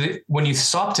 when you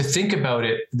stop to think about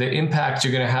it, the impact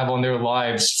you're going to have on their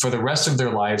lives for the rest of their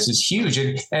lives is huge.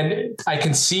 And I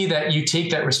can see that you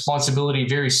take that responsibility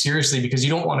very seriously, because you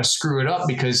don't want to screw it up,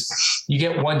 because you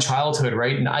get one childhood,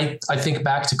 right? And I think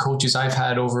back to coaches I've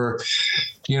had over,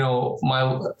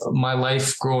 my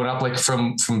life growing up, like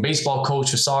from baseball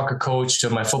coach to soccer coach to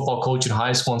my football coach in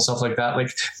high school and stuff like that.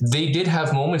 Like, they did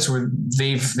have moments where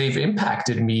they've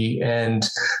impacted me, and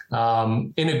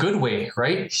in a good way,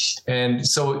 right? And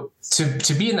so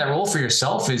to be in that role for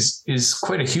yourself is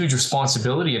quite a huge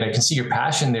responsibility, and I can see your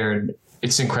passion there, and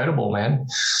it's incredible, man.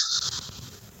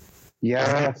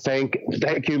 Yeah, thank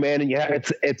you, man. And yeah,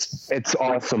 it's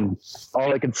awesome.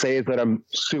 All I can say is that I'm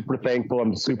super thankful.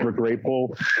 I'm super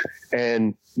grateful,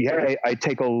 and yeah, I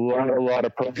take a lot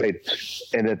of pride.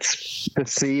 And it's to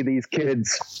see these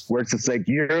kids where it's just like,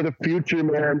 you're the future,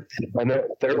 man, and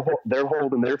they're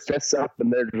holding their fists up,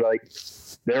 and they're like,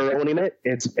 they're owning it.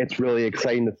 It's really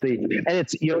exciting to see. And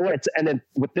it's, and then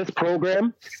with this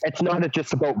program, it's not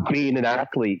just about being an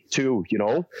athlete too,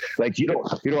 like you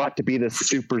don't have to be this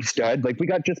super stud. Like, we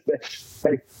got just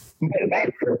like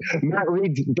Matt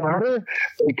Reed's daughter,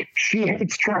 like, she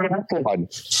hates triathlon.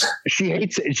 She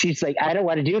hates it. She's like, I don't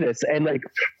want to do this. And like,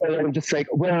 and I'm just like,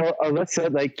 well,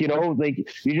 Alyssa, like, like,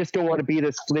 you just don't want to be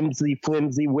this flimsy,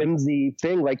 whimsy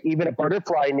thing. Like, even a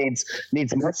butterfly needs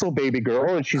muscle, baby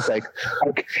girl. And she's like,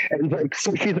 and like,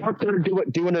 so she's out there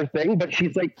doing her thing, but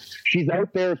she's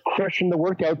out there crushing the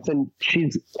workouts, and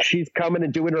she's coming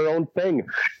and doing her own thing.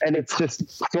 And it's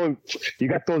just, so you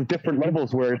got those different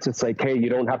levels where it's just like, hey, you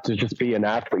don't have to just be an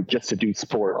athlete just to do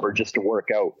sport or just to work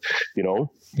out,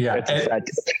 Yeah.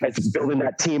 It's building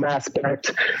that team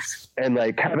aspect, and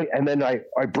like and then I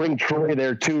bring Troy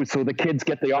there too. So the kids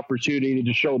get the opportunity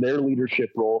to show their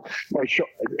leadership role by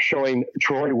showing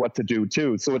Troy what to do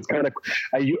too. So it's kind of,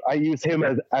 I use him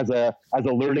as a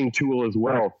learning tool as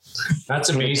well. That's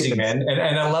amazing, man.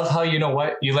 And I love how,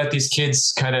 you let these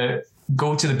kids kind of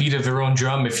go to the beat of their own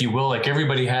drum, if you will. Like,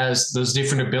 everybody has those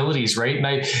different abilities, right?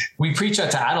 And we preach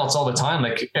that to adults all the time.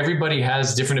 Like, everybody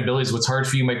has different abilities. What's hard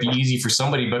for you might be easy for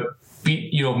somebody, but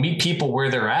meet people where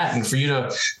they're at, and for you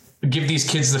to give these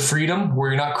kids the freedom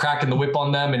where you're not cracking the whip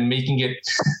on them and making it,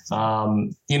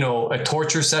 a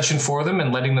torture session for them,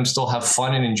 and letting them still have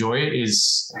fun and enjoy it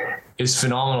is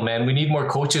phenomenal, man. We need more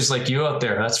coaches like you out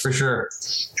there. That's for sure.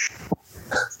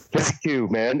 Thank you,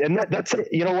 man. And that's,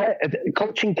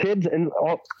 coaching kids and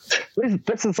all,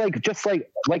 this is like, just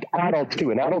like adults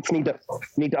too. And adults need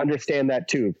to understand that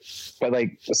too. But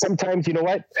like, sometimes,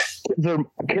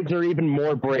 kids are even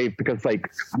more brave, because like,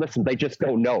 listen, they just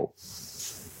don't know.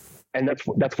 And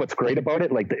that's what's great about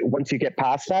it. Like, once you get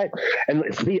past that, and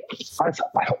see,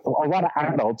 a lot of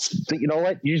adults,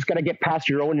 you just got to get past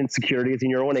your own insecurities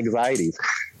and your own anxieties,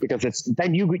 because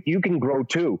then you can grow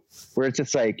too. Where it's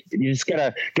just like, you just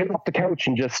gotta get off the couch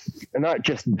and not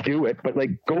just do it, but like,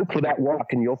 go for that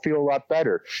walk, and you'll feel a lot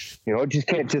better. Just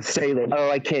can't just say that,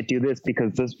 oh, I can't do this,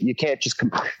 because you can't just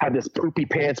have this poopy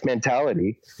pants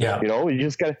mentality. Yeah. You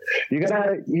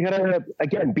gotta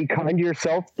again, be kind to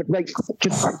yourself, but like,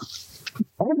 just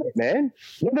own it, man.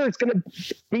 Whether it's going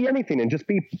to be anything, and just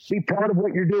be proud of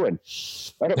what you're doing.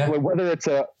 Whether it's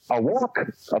a walk,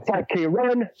 a 5K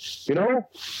run, your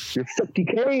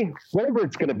 50K, whatever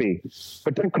it's going to be.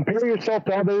 But don't compare yourself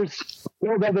to others.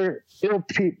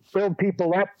 Build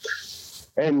people up,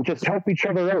 and just help each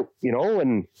other out,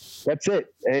 and that's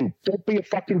it. And don't be a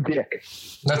fucking dick.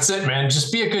 That's it, man.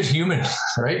 Just be a good human,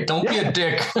 right? Don't be a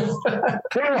dick.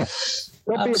 Yeah.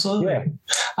 Absolutely.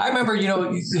 I remember,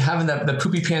 having the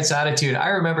poopy pants attitude. I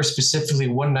remember specifically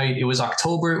one night, it was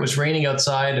October, it was raining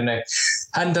outside, and I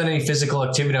hadn't done any physical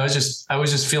activity. I was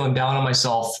just feeling down on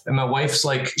myself. And my wife's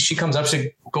like, she comes up, she's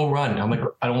like, go run. I'm like,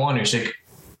 I don't want to. She's like,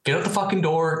 get out the fucking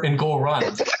door and go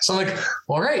run. So I'm like,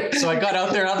 all right. So I got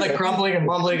out there, I'm like grumbling and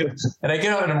mumbling, and I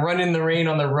get out and I'm running in the rain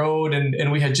on the road.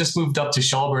 And we had just moved up to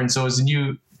Shelburne. So it was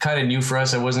kind of new for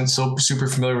us. I wasn't so super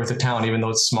familiar with the town, even though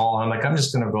it's small. And I'm like, I'm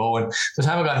just going to go. And the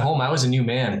time I got home, I was a new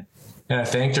man. And I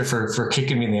thanked her for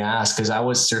kicking me in the ass, because I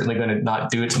was certainly going to not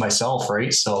do it to myself.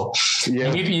 Right. So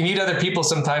you need other people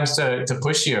sometimes to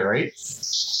push you. Right.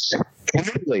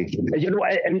 Absolutely.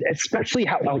 And especially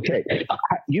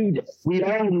we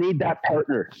all need that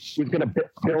partner who's going to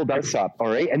build us up. All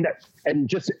right. And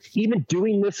just even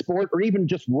doing this sport, or even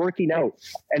just working out,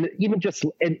 and even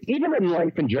in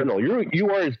life in general, you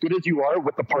are as good as you are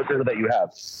with the partner that you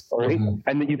have. All right. Mm-hmm.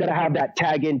 And then you got to have that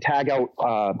tag in, tag out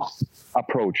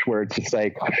approach, where it's just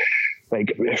like,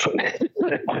 if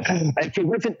it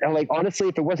wasn't honestly,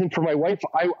 if it wasn't for my wife,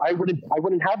 I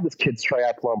wouldn't have this kids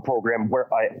triathlon program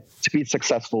to be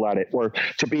successful at it, or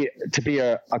to be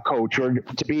a coach, or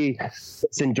to be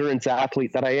this endurance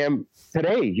athlete that I am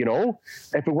today.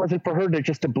 If it wasn't for her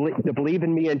to believe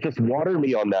in me and just water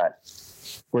me on that,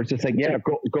 where it's just like, yeah,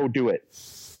 go do it.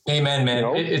 Amen, man.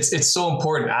 It's so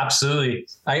important. Absolutely.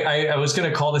 I was going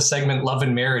to call this segment Love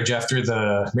and Marriage after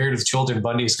the Married with Children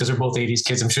Bundys, because we're both 80s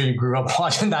kids. I'm sure you grew up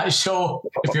watching that show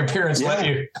if your parents let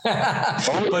you.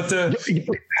 But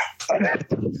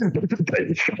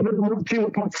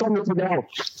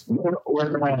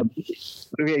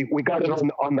we got it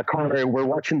on the car, and we're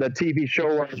watching the TV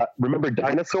show. Remember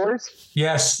Dinosaurs?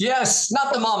 Yes.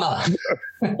 Not the mama.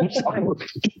 It's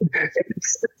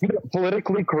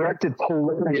politically correct. It's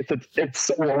hilarious. It's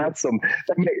so awesome.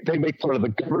 They make fun of the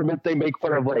government. They make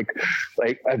fun of like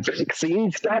vaccine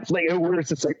stuff. Where it's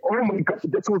just like, oh my god,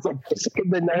 this was like in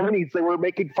the 90s. They were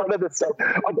making fun of this stuff.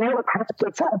 Of all the crap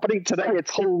that's happening today,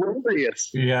 it's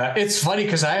hilarious. Yeah, it's funny,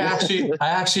 because I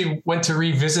actually went to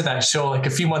revisit that show like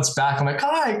a few months back. I'm like,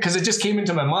 hi, because it just came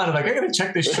into my mind. I'm like, I gotta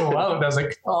check this show out. And I was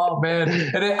like, oh man.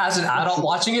 And then as an adult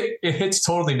watching it, it hits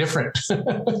totally different.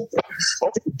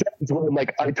 I'm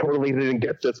like, I totally didn't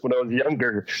get this when I was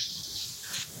younger.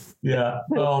 Yeah.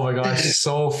 Oh my gosh.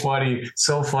 So funny.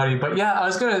 But yeah, I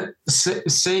was going to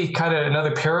say kind of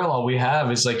another parallel we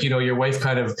have is like, your wife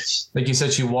kind of, like you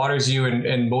said, she waters you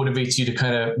and motivates you to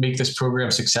kind of make this program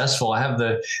successful. I have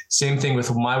the same thing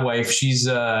with my wife. She's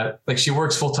she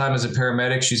works full time as a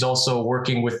paramedic. She's also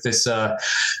working with this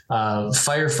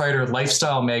firefighter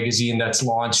lifestyle magazine that's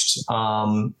launched.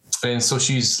 And so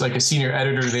she's like a senior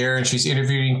editor there, and she's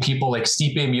interviewing people like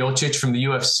Stipe Miocic from the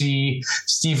UFC,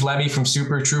 Steve Lemmy from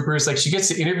Super Troopers. Like, she gets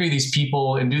to interview these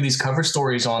people and do these cover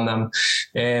stories on them.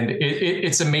 And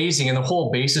it's amazing. And the whole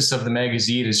basis of the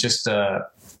magazine is just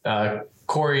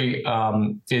Corey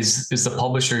is the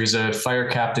publisher. He's a fire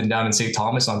captain down in St.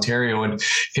 Thomas, Ontario. And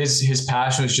his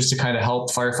passion is just to kind of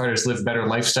help firefighters live better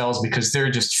lifestyles, because they're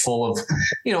just full of,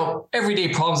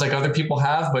 everyday problems like other people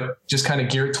have, but just kind of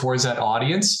geared towards that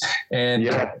audience. And,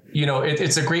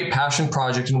 it's a great passion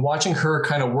project. And watching her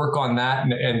kind of work on that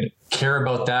and care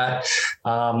about that,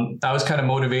 I was kind of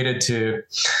motivated to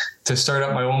start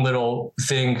up my own little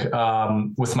thing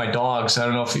with my dogs. I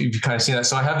don't know if you've kind of seen that.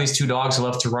 So I have these two dogs I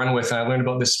love to run with, and I learned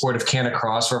about this sport of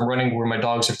canacross, where I'm running where my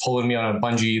dogs are pulling me on a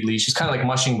bungee leash. It's kind of like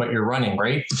mushing, but you're running,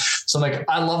 right? So I'm like,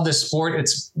 I love this sport.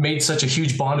 It's made such a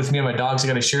huge bond with me and my dogs. I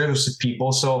got to share this with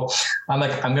people. So I'm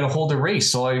like, I'm going to hold a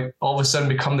race. So I all of a sudden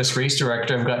become this race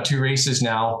director. I've got 2 races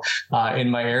now in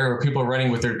my area where people are running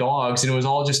with their dogs. And it was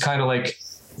all just kind of like,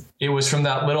 it was from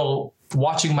that little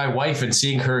watching my wife and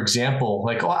seeing her example,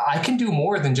 like, oh, I can do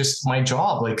more than just my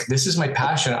job. Like, this is my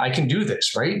passion. I can do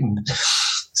this. Right. And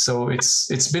so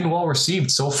it's been well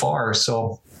received so far.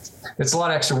 So it's a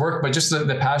lot of extra work, but just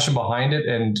the passion behind it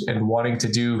and wanting to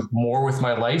do more with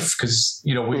my life. Cause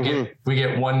we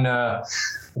get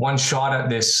one shot at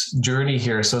this journey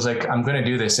here. So it's like, I'm going to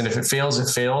do this. And if it fails,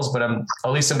 it fails, but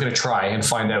at least I'm going to try and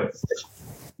find out.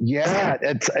 Yeah.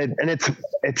 It's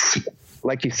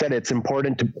like you said, it's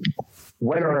important to,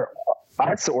 when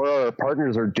us or our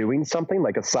partners are doing something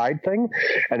like a side thing,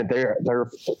 and if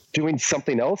they're doing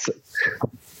something else,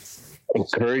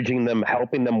 encouraging them,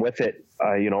 helping them with it,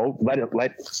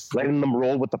 letting them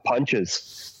roll with the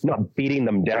punches, not beating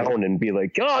them down and be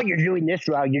like, oh, you're doing this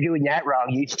wrong, you're doing that wrong,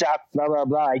 you stop, blah, blah,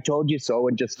 blah, I told you so.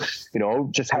 And just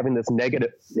having this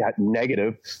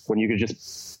negative when you could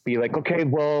just be like, okay,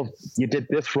 well, you did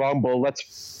this wrong, well,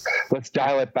 let's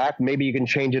dial it back. Maybe you can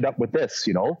change it up with this,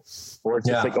 or it's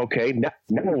just like, okay, now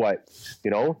what,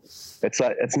 it's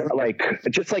not like,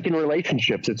 just like in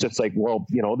relationships, it's just like, well,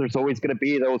 there's always going to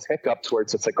be those hiccups where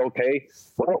it's just like, okay,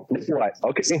 well, what?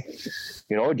 Okay.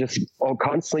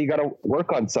 Constantly you got to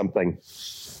work on something.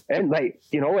 And I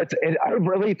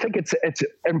really think it's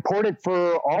important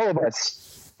for all of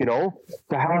us, you know,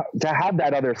 to have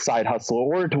that other side hustle,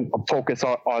 or to focus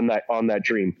on that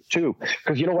dream too.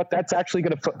 Because you know what, that's actually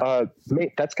going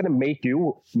to make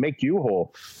you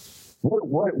whole.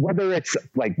 Whether it's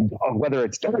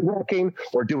dog walking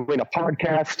or doing a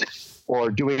podcast or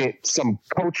doing some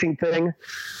coaching thing,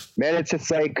 man, it's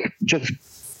just like, just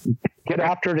get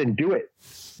after it and do it.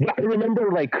 Yeah, I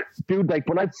remember, like, dude, like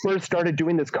when I first started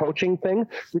doing this coaching thing,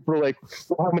 people were like,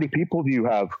 well, how many people do you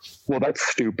have? Well, that's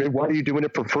stupid. Why are you doing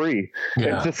it for free?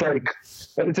 Yeah. It's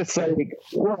just like,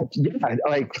 well, yeah,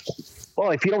 like,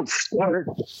 well, if you don't start,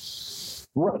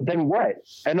 then what?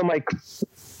 And I'm like,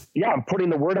 yeah, I'm putting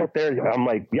the word out there. I'm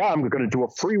like, yeah, I'm going to do a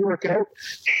free workout,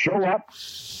 show up,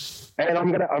 and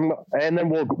and then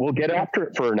we'll get after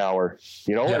it for an hour,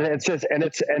 you know? Yeah. And it's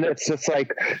just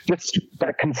like, just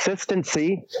that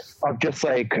consistency of just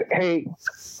like, hey,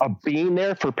 of being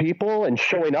there for people and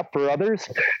showing up for others.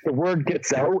 The word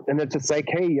gets out, and it's just like,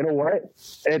 hey, you know what?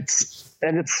 It's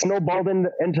snowballed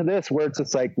into this, where it's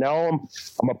just like, now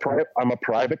I'm a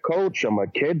private coach, I'm a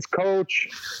kids coach,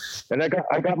 and I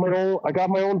got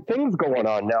my own things going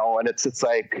on now. And it's just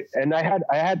like, and I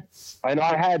had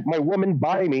my woman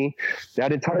by me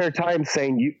that entire time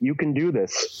saying, you can do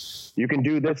this. You can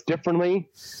do this differently,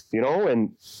 you know,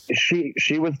 and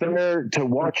she was there to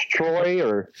watch Troy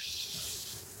or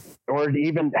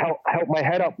even help my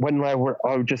head up when I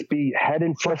would just be head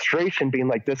in frustration, being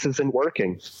like, this isn't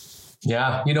working.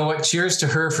 Yeah. You know what? Cheers to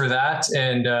her for that.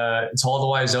 And to all the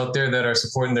wives out there that are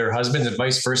supporting their husbands and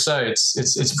vice versa.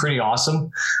 It's pretty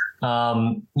awesome.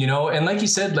 You know, and like you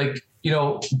said, like, you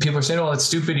know, people are saying, oh, that's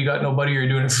stupid. You got nobody, you're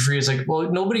doing it for free. It's like,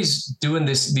 well, nobody's doing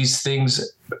these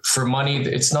things for money.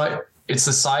 It's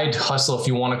the side hustle, if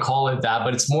you want to call it that,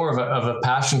 but it's more of a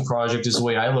passion project is the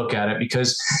way I look at it,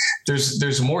 because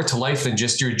there's more to life than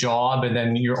just your job and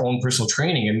then your own personal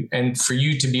training. And for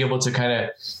you to be able to kind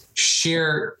of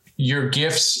share your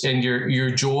gifts and your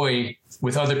joy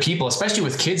with other people, especially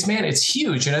with kids, man, it's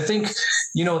huge. And I think,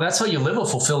 you know, that's how you live a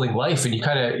fulfilling life. And you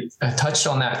kind of touched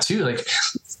on that too. Like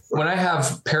when I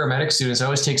have paramedic students, I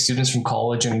always take students from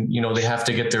college and, you know, they have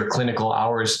to get their clinical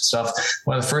hours and stuff.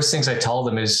 One of the first things I tell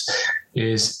them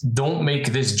is don't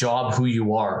make this job who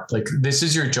you are. Like, this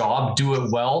is your job, do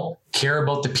it well, care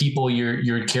about the people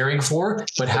you're caring for,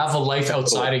 but have a life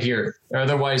outside of here.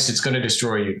 Otherwise it's going to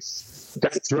destroy you.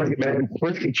 That's right, man.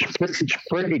 Preach.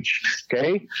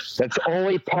 Okay, that's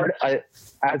only part.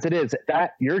 As it is,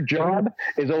 that your job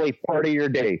is only part of your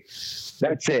day.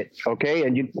 That's it. Okay,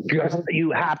 and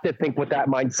you have to think with that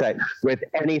mindset with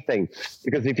anything,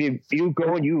 because if you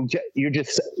go and you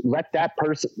just let that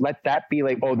be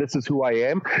like, oh, this is who I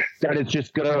am, that is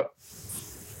just gonna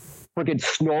freaking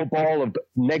snowball of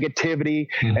negativity,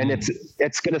 and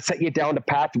it's going to set you down a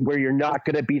path where you're not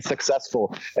going to be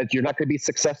successful. You're not going to be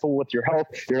successful with your health.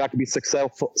 You're not going to be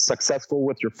successful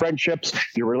with your friendships,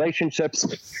 your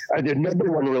relationships. And the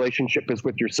number one relationship is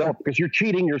with yourself, because you're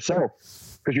cheating yourself,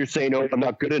 because you're saying, "Oh, I'm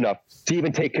not good enough to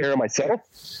even take care of myself."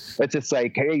 It's just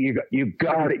like, hey, you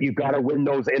got to win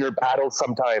those inner battles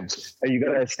sometimes, and you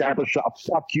got to establish a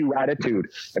fuck you attitude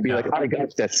and be like, I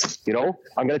got this. You know,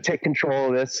 I'm going to take control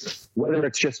of this. Whether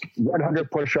it's just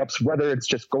 100 push-ups, whether it's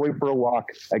just going for a walk.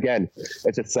 Again,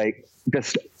 it's just like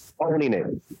just owning it.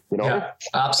 You know, yeah,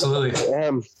 absolutely,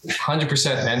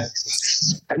 100%, man.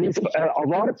 And these, a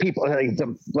lot of people,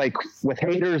 like with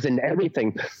haters and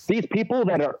everything, these people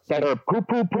that are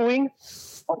poo-poo-pooing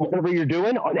whatever you're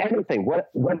doing on anything,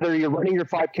 whether you're running your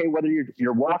 5K, whether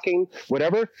you're walking,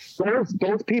 whatever,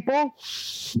 those people,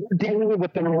 they're dealing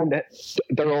with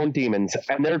their own demons,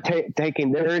 and they're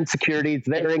taking their insecurities,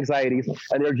 their anxieties,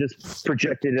 and they're just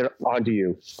projecting it onto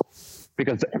you,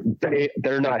 because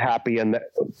they're not happy, and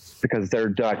because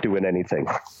they're not doing anything.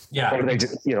 Yeah, or they,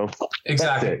 you know,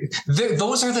 exactly.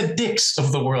 Those are the dicks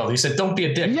of the world. You said, don't be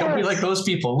a dick. Yes. Don't be like those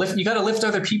people. You got to lift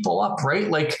other people up, right?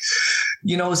 Like,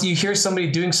 you know, as you hear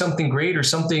somebody doing something great or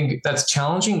something that's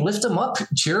challenging, lift them up,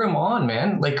 cheer them on,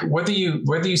 man. Like whether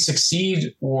you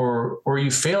succeed or you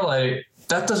fail at it,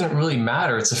 that doesn't really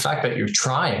matter. It's the fact that you're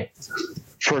trying.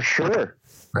 For sure.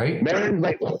 Right, man.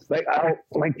 Like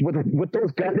with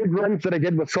those guided runs that I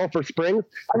did with Sulphur Springs,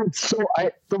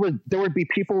 there would be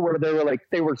people where they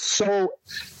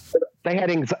had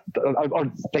anxiety,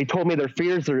 or they told me their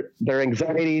fears, their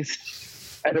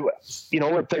anxieties, and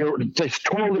if they're just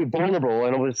totally vulnerable,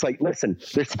 and it was like, listen,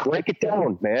 let's break it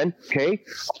down, man. Okay,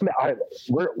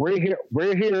 we're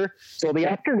here till the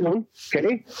afternoon.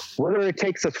 Okay, whether it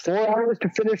takes us 4 hours to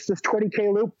finish this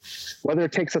 20K loop, whether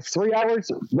it takes us 3 hours,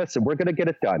 listen, we're gonna get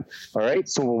it done. All right,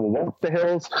 so we'll walk the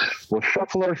hills, we'll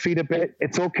shuffle our feet a bit.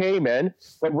 It's okay, man,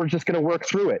 but we're just gonna work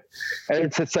through it. And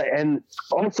it's just, and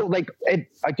also like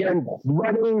again,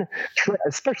 running,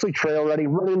 especially trail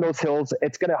running those hills,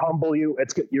 it's gonna humble you.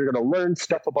 You're gonna learn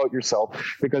stuff about yourself,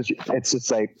 because it's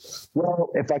just like, well,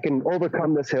 if I can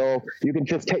overcome this hill, you can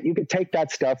take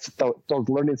that stuff, those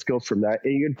learning skills from that,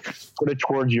 and you can put it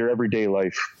towards your everyday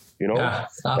life. Yeah,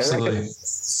 absolutely.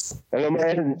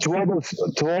 And to all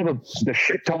the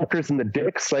shit talkers and the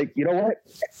dicks, like, you know what?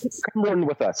 Come run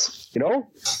with us. Come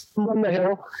run the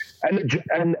hill,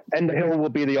 and the hill will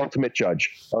be the ultimate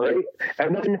judge. All right,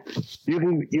 and then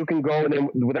you can go, and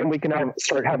then we can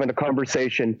start having a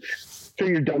conversation till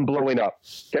you're done blowing up.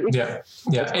 Okay?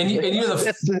 Yeah. And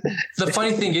the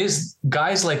funny thing is,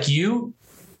 guys like you,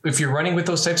 if you're running with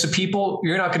those types of people,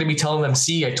 you're not going to be telling them,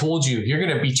 see, I told you. You're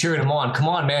going to be cheering them on. Come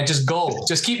on, man, just go.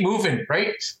 Just keep moving,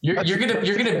 right? You're going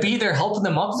to be there helping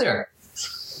them up there.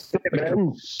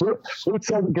 Man, boots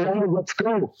on the ground, let's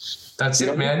go. That's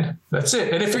it, man. That's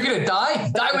it. And if you're going to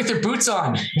die with your boots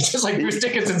on. Just like Bruce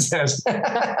Dickinson says.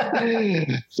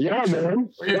 Yeah, man.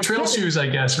 Or your trail shoes, I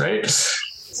guess, right?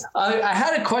 I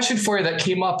had a question for you that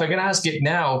came up. I'm going to ask it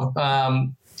now.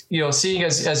 Seeing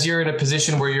as you're in a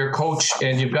position where you're a coach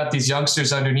and you've got these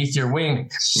youngsters underneath your wing,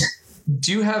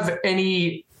 do you have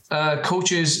any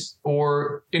coaches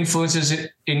or influences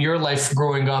in your life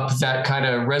growing up that kind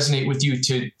of resonate with you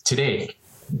today?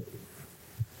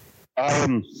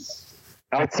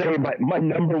 I'd say my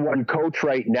number one coach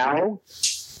right now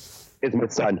is my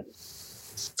son.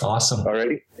 Awesome. All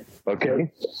right.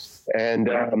 Okay. And,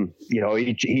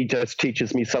 he just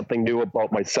teaches me something new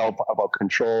about myself, about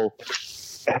control.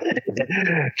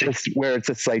 Just where it's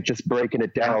just like, just breaking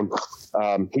it down.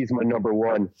 He's my number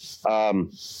one.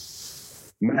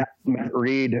 Matt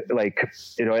Reed, like,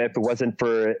 if it wasn't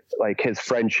for like his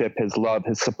friendship, his love,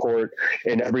 his support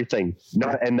and everything,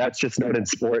 and that's just not in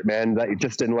sport, man, that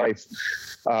just in life.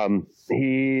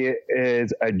 He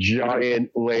is a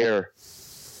giant layer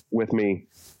with me.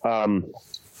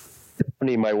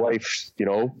 My wife,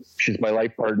 she's my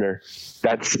life partner.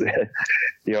 That's,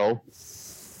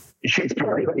 she's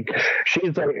probably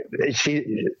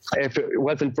if it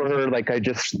wasn't for her, like,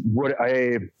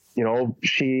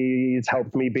 she's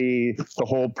helped me be the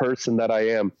whole person that I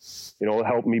am,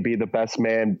 helped me be the best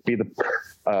man, be the,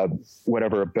 a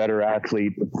better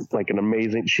athlete, like an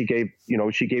amazing, she gave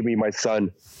me my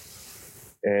son,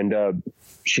 and,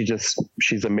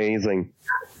 she's amazing.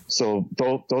 So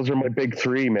those are my big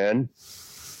three, man.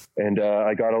 And,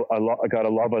 I got a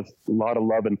lot of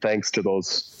love and thanks to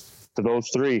those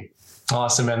three.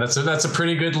 Awesome, man. That's a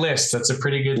pretty good list. That's a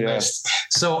pretty good list.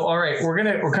 So, all right, we're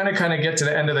kind of get to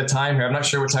the end of the time here. I'm not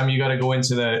sure what time you got to go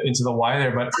into the why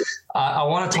there, but I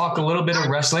want to talk a little bit of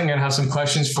wrestling and have some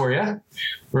questions for you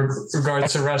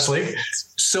regards to wrestling.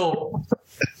 So,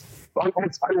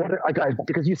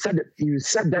 because you said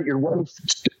that your wife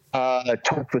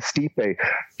talked with Stipe,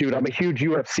 dude. I'm a huge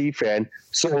UFC fan.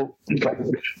 So,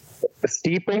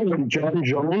 Stipe and John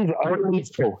Jones, I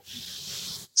don't know.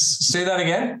 Say that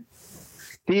again.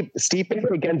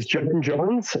 Stipe against John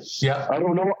Jones. Yeah. I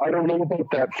don't know about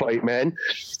that fight, man.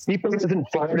 Stipe hasn't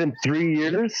fought in 3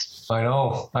 years. I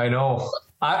know.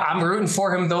 I'm rooting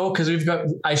for him though, because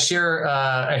I share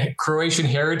a Croatian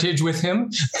heritage with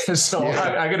him, so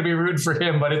I got to be rooting for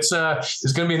him. But it's going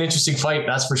to be an interesting fight,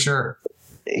 that's for sure.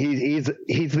 He's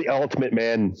the ultimate,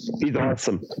 man. He's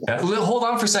awesome. Yeah. Hold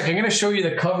on for a second. I'm going to show you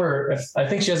the cover. I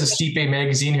think she has a Stipe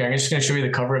magazine here. I'm just going to show you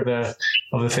the cover of the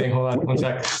thing. Hold on one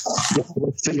sec.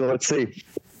 Let's see.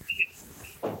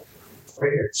 Right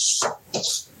here.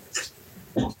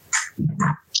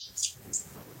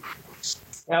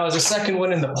 That was the second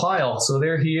one in the pile. So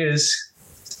there he is.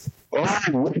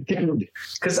 Oh, dude.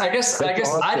 Because I guess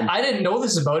awesome. I didn't know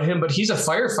this about him, but he's a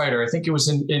firefighter. I think it was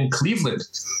in Cleveland.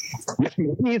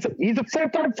 He's a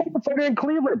full-time firefighter in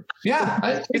Cleveland.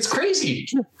 Yeah, it's crazy.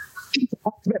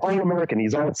 All-American.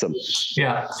 He's awesome.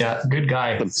 Yeah, good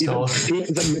guy. He is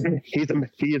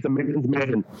a man's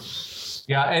man.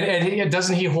 Yeah, and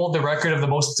doesn't he hold the record of the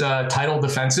most title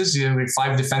defenses? Like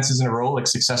 5 defenses in a row, like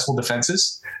successful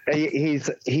defenses. He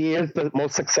is the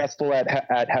most successful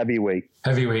at heavyweight.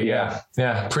 Heavyweight, yeah.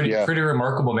 Pretty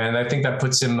remarkable, man. I think that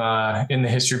puts him in the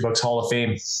history books Hall of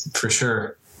Fame for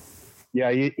sure.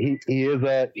 Yeah, he is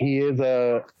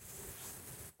a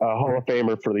Hall of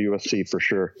Famer for the UFC for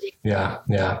sure. Yeah.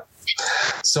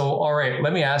 So, all right,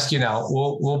 let me ask you now.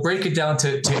 We'll break it down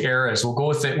to eras. We'll go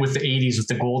with the 80s, with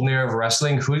the golden era of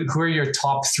wrestling. Who are your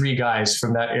top 3 guys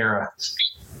from that era?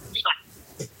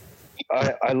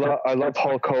 I love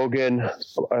Hulk Hogan.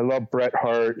 I love Bret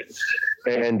Hart,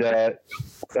 and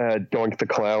Doink the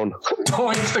Clown.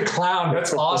 Doink the Clown,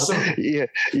 that's awesome. Yeah.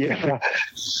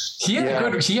 He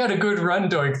had a good run,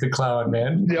 Doink the Clown,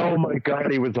 man. Oh my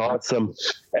God, he was awesome.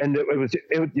 And it was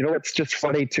you know, it's just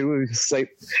funny too. It was just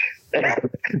like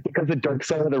because of Dark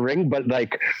Side of the Ring, but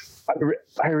like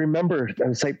I remember, I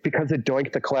was like, because of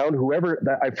Doink the Clown, whoever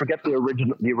that, I forget the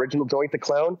original Doink the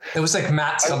Clown. It was like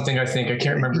Matt something, I think. I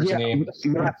can't remember his name.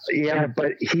 Matt,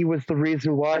 but he was the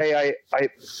reason why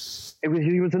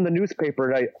he was in the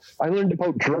newspaper, and I learned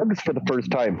about drugs for the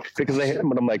first time because I hit him,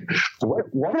 and I'm like,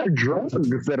 what are drugs?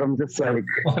 And I'm just like,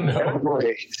 oh no.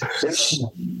 Boy.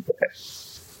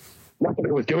 Not that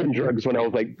I was doing drugs when I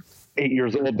was like 8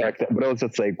 years old back then, but I was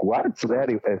just like, what? So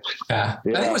anyway, yeah.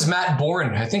 I think it was Matt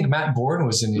Bourne. I think Matt Bourne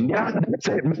was in it. Yeah, that's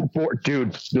it. Matt Bourne.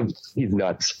 Dude, he's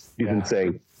nuts. He's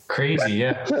insane. Crazy,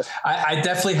 yeah. I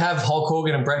definitely have Hulk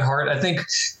Hogan and Bret Hart. I think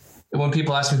when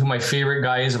people ask me who my favorite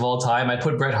guy is of all time, I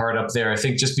put Bret Hart up there. I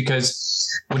think just because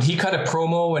when he cut a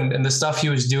promo and the stuff he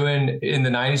was doing in the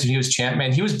 90s when he was champ,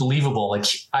 man, he was believable. Like,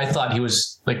 I thought he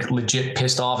was like legit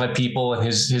pissed off at people, and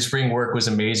his ring work was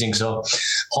amazing. So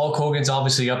Hulk Hogan's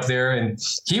obviously up there, and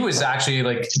he was actually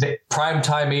like the prime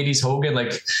time 80s Hogan,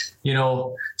 like, you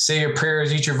know, say your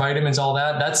prayers, eat your vitamins, all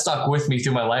that stuck with me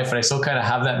through my life. And I still kind of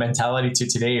have that mentality to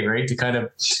today, right? To kind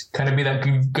of be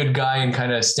that good guy and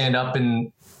kind of stand up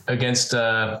and against you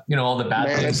know, all the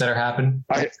bad things that are happening.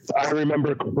 I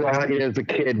remember crying as a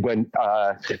kid when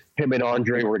him and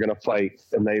Andre were going to fight,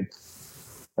 and I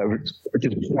was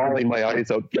just bawling my eyes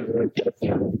out. It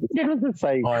was just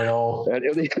like, I know.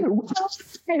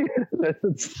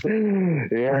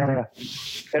 Yeah.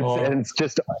 And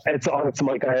it's awesome.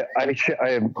 Like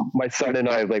I my son and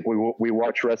I, like we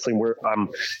watch wrestling.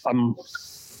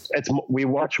 We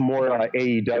watch more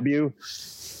AEW.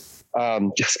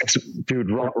 Dude,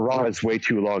 Raw is way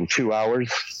too long, 2 hours.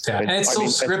 Yeah, and it's so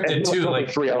scripted too, like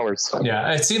 3 hours.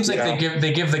 Yeah, it seems like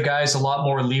they give the guys a lot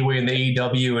more leeway in the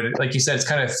AEW, and like you said, it's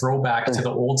kind of throwback to the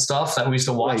old stuff that we used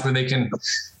to watch, where they can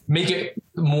make it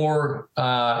more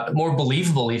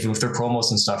believable, even with their promos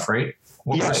and stuff, right?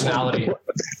 More personality.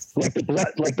 Like the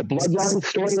bloodline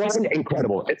storyline,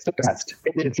 incredible. It's the best.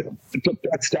 It's the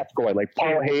best stuff going. Like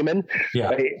Paul Heyman,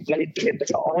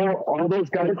 all those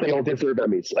guys, they all deserve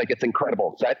Emmys. Like, it's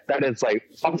incredible. That is like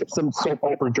some soap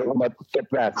opera drama, the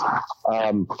best.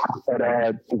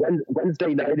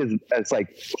 Wednesday night is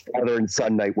like father and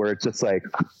son night, where it's just like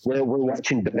we're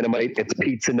watching Dynamite. It's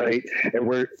pizza night, and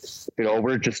we're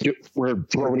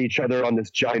throwing each other on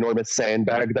this ginormous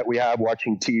sandbag that we have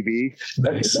watching TV.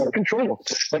 It's out of control.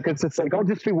 Like, it's just like, I'll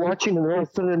just be watching, and all of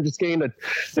a sudden I'm just getting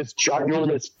this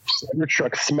ginormous fire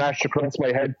truck smashed across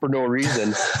my head for no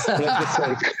reason. And I'm just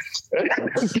like,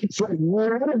 what is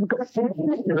going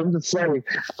on here? I'm just like,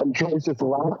 Joe's just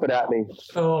laughing at me.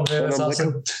 Oh man, that's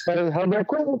awesome. I'm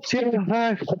like, well,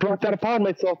 I brought that upon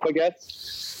myself, I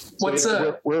guess.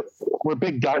 We're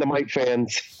big Dynamite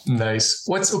fans. Nice.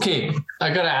 Okay, I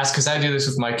gotta ask, because I do this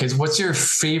with my kids. What's your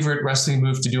favorite wrestling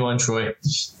move to do on Troy?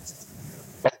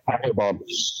 Powerbomb.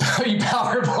 You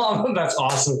powerbomb them? That's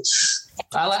awesome.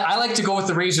 I like to go with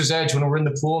the razor's edge when we're in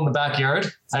the pool in the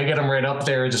backyard. I get them right up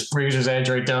there, just razor's edge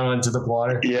right down into the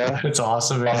water. Yeah, it's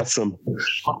awesome. Man. Awesome.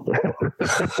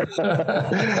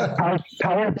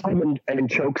 Powerbomb and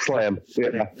choke slam.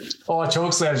 Yeah. Oh,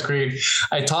 choke slam's great.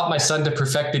 I taught my son to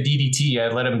perfect the DDT.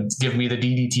 I let him give me the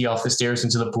DDT off the stairs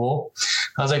into the pool.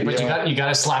 I was like, but you got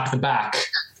to slap the back.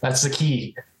 That's the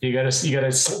key. You got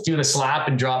to do the slap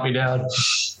and drop me down.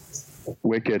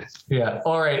 Wicked. Yeah.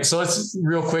 All right. So let's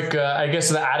real quick. I guess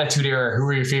the Attitude Era. Who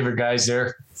were your favorite guys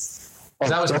there?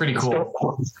 That was pretty cool.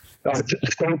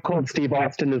 Stone Cold Steve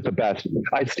Austin is the best.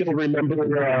 I still remember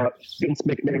Vince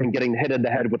McMahon getting hit in the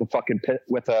head with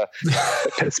a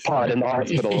piss pod in the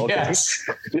hospital. Okay? Yes,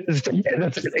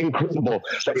 that's incredible.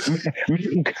 Like,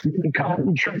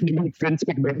 Cotton trying to make Vince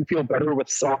McMahon feel better with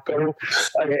Socko.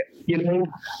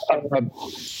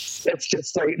 It's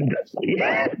just like,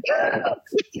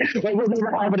 like we'll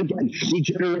never have it again.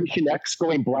 Generation X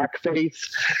going blackface.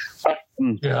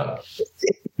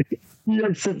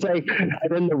 It's just like, and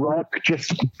then The Rock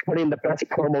just putting the best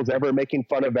promos ever, making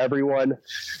fun of everyone.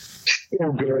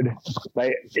 So good.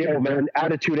 Like, man,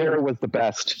 Attitude Era was the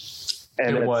best.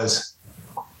 And it was.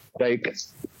 like,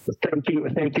 thank you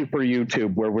for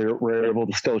YouTube, where we're able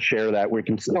to still share that. We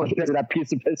can still share that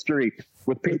piece of history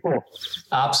with people.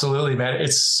 Absolutely, man.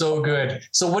 It's so good.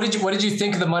 So what did you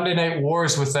think of the Monday Night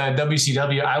Wars with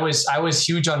WCW? I was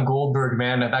huge on Goldberg,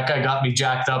 man. That guy got me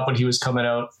jacked up when he was coming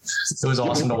out. It was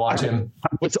awesome to watch him.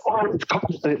 It's always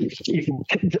kids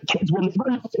will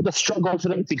never know the struggle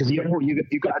today, because you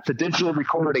got the digital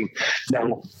recording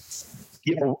now.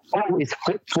 Always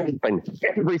flip-flopping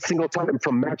every single time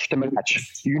from match to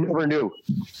match. You never knew.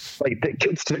 Like, the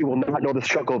kids today will not know the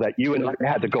struggle that you and I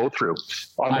had to go through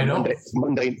on the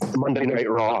Monday Night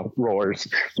Raw roars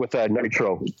with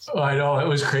Nitro. Oh, I know, it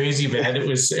was crazy, man. It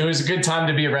was a good time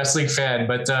to be a wrestling fan,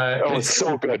 but it was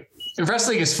so good.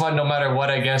 Wrestling is fun no matter what,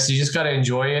 I guess. You just got to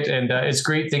enjoy it, and it's a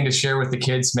great thing to share with the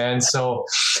kids, man. So,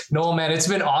 Noel, man, it's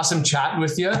been awesome chatting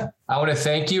with you. I want to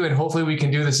thank you, and hopefully we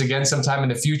can do this again sometime in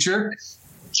the future.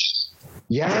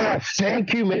 Yeah,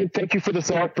 thank you, man. Thank you for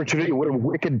this opportunity. What a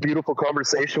wicked, beautiful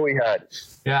conversation we had.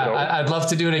 Yeah, I'd love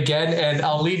to do it again, and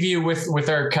I'll leave you with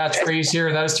our catchphrase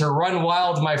here. That is to run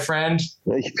wild, my friend.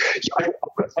 Are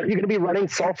you going to be running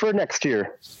sulfur next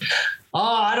year?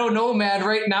 I don't know, man.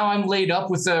 Right now I'm laid up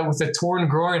with a torn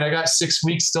groin. I got 6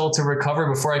 weeks still to recover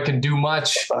before I can do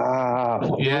much.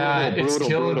 It's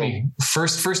killing me.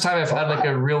 First time I've had like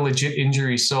a real legit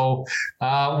injury. So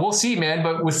we'll see, man.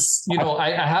 But with,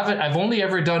 I've only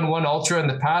ever done one ultra in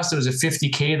the past. It was a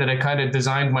 50K that I kind of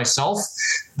designed myself.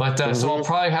 But so I'll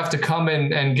probably have to come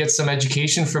and get some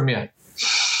education from you.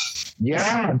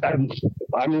 Yeah, I'm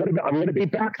gonna be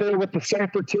back there with the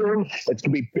Sulfur team. It's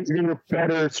gonna be bigger,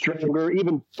 better, stronger.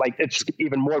 It's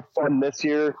even more fun this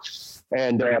year.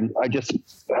 And I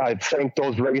thank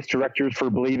those race directors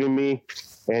for believing in me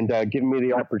and giving me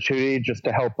the opportunity just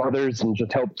to help others and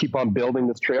just help keep on building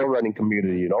this trail running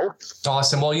community.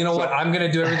 Awesome. Well, you know what? I'm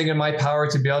gonna do everything in my power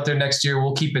to be out there next year.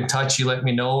 We'll keep in touch. You let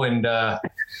me know, and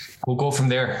we'll go from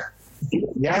there.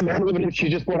 Yeah, man, even if you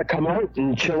just want to come out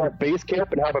and chill at base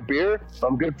camp and have a beer,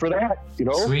 I'm good for that,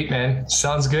 Sweet, man.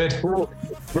 Sounds good. Cool.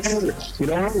 Thanks for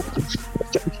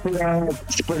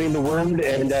spreading the word,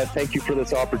 and thank you for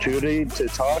this opportunity to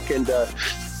talk, and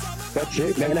that's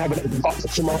it, man. Have an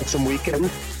awesome weekend,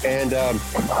 and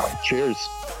cheers.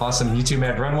 Awesome. You too,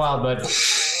 man. Run wild, bud.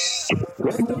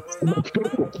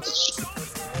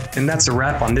 And that's a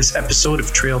wrap on this episode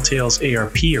of Trail Tales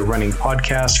ARP, a running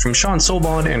podcast from Sean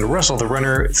Sobon and Russell the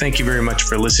Runner. Thank you very much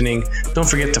for listening. Don't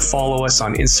forget to follow us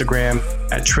on Instagram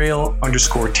at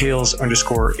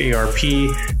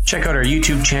trail_tales_ARP. Check out our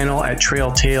YouTube channel at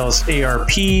Trail Tales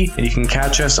ARP, and you can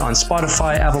catch us on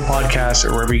Spotify, Apple Podcasts,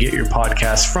 or wherever you get your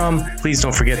podcasts from. Please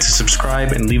don't forget to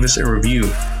subscribe and leave us a review.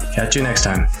 Catch you next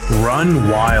time. Run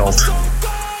wild.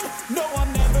 No,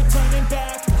 I'm never turning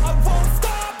back. I won't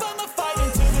stop, I'ma fight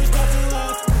until there's nothing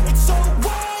left. It's so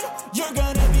what? You're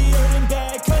gonna be hurting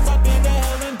bad, cause I've been to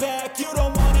hell and back. You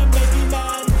don't wanna make me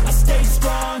mad. I stay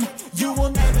strong, you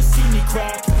will never see me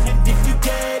crack. And if you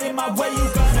get in my way,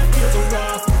 you're gonna feel the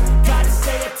wrath. Gotta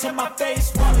say it to my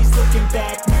face while he's looking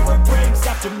back. Mirror breaks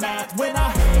after math. When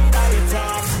I hate, I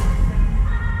attack.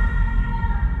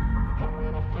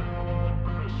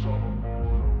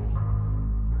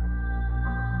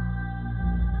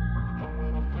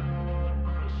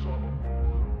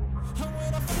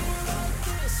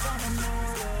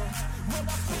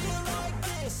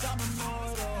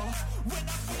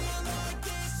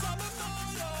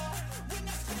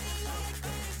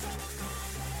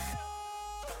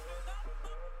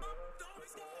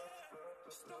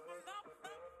 Stop it up.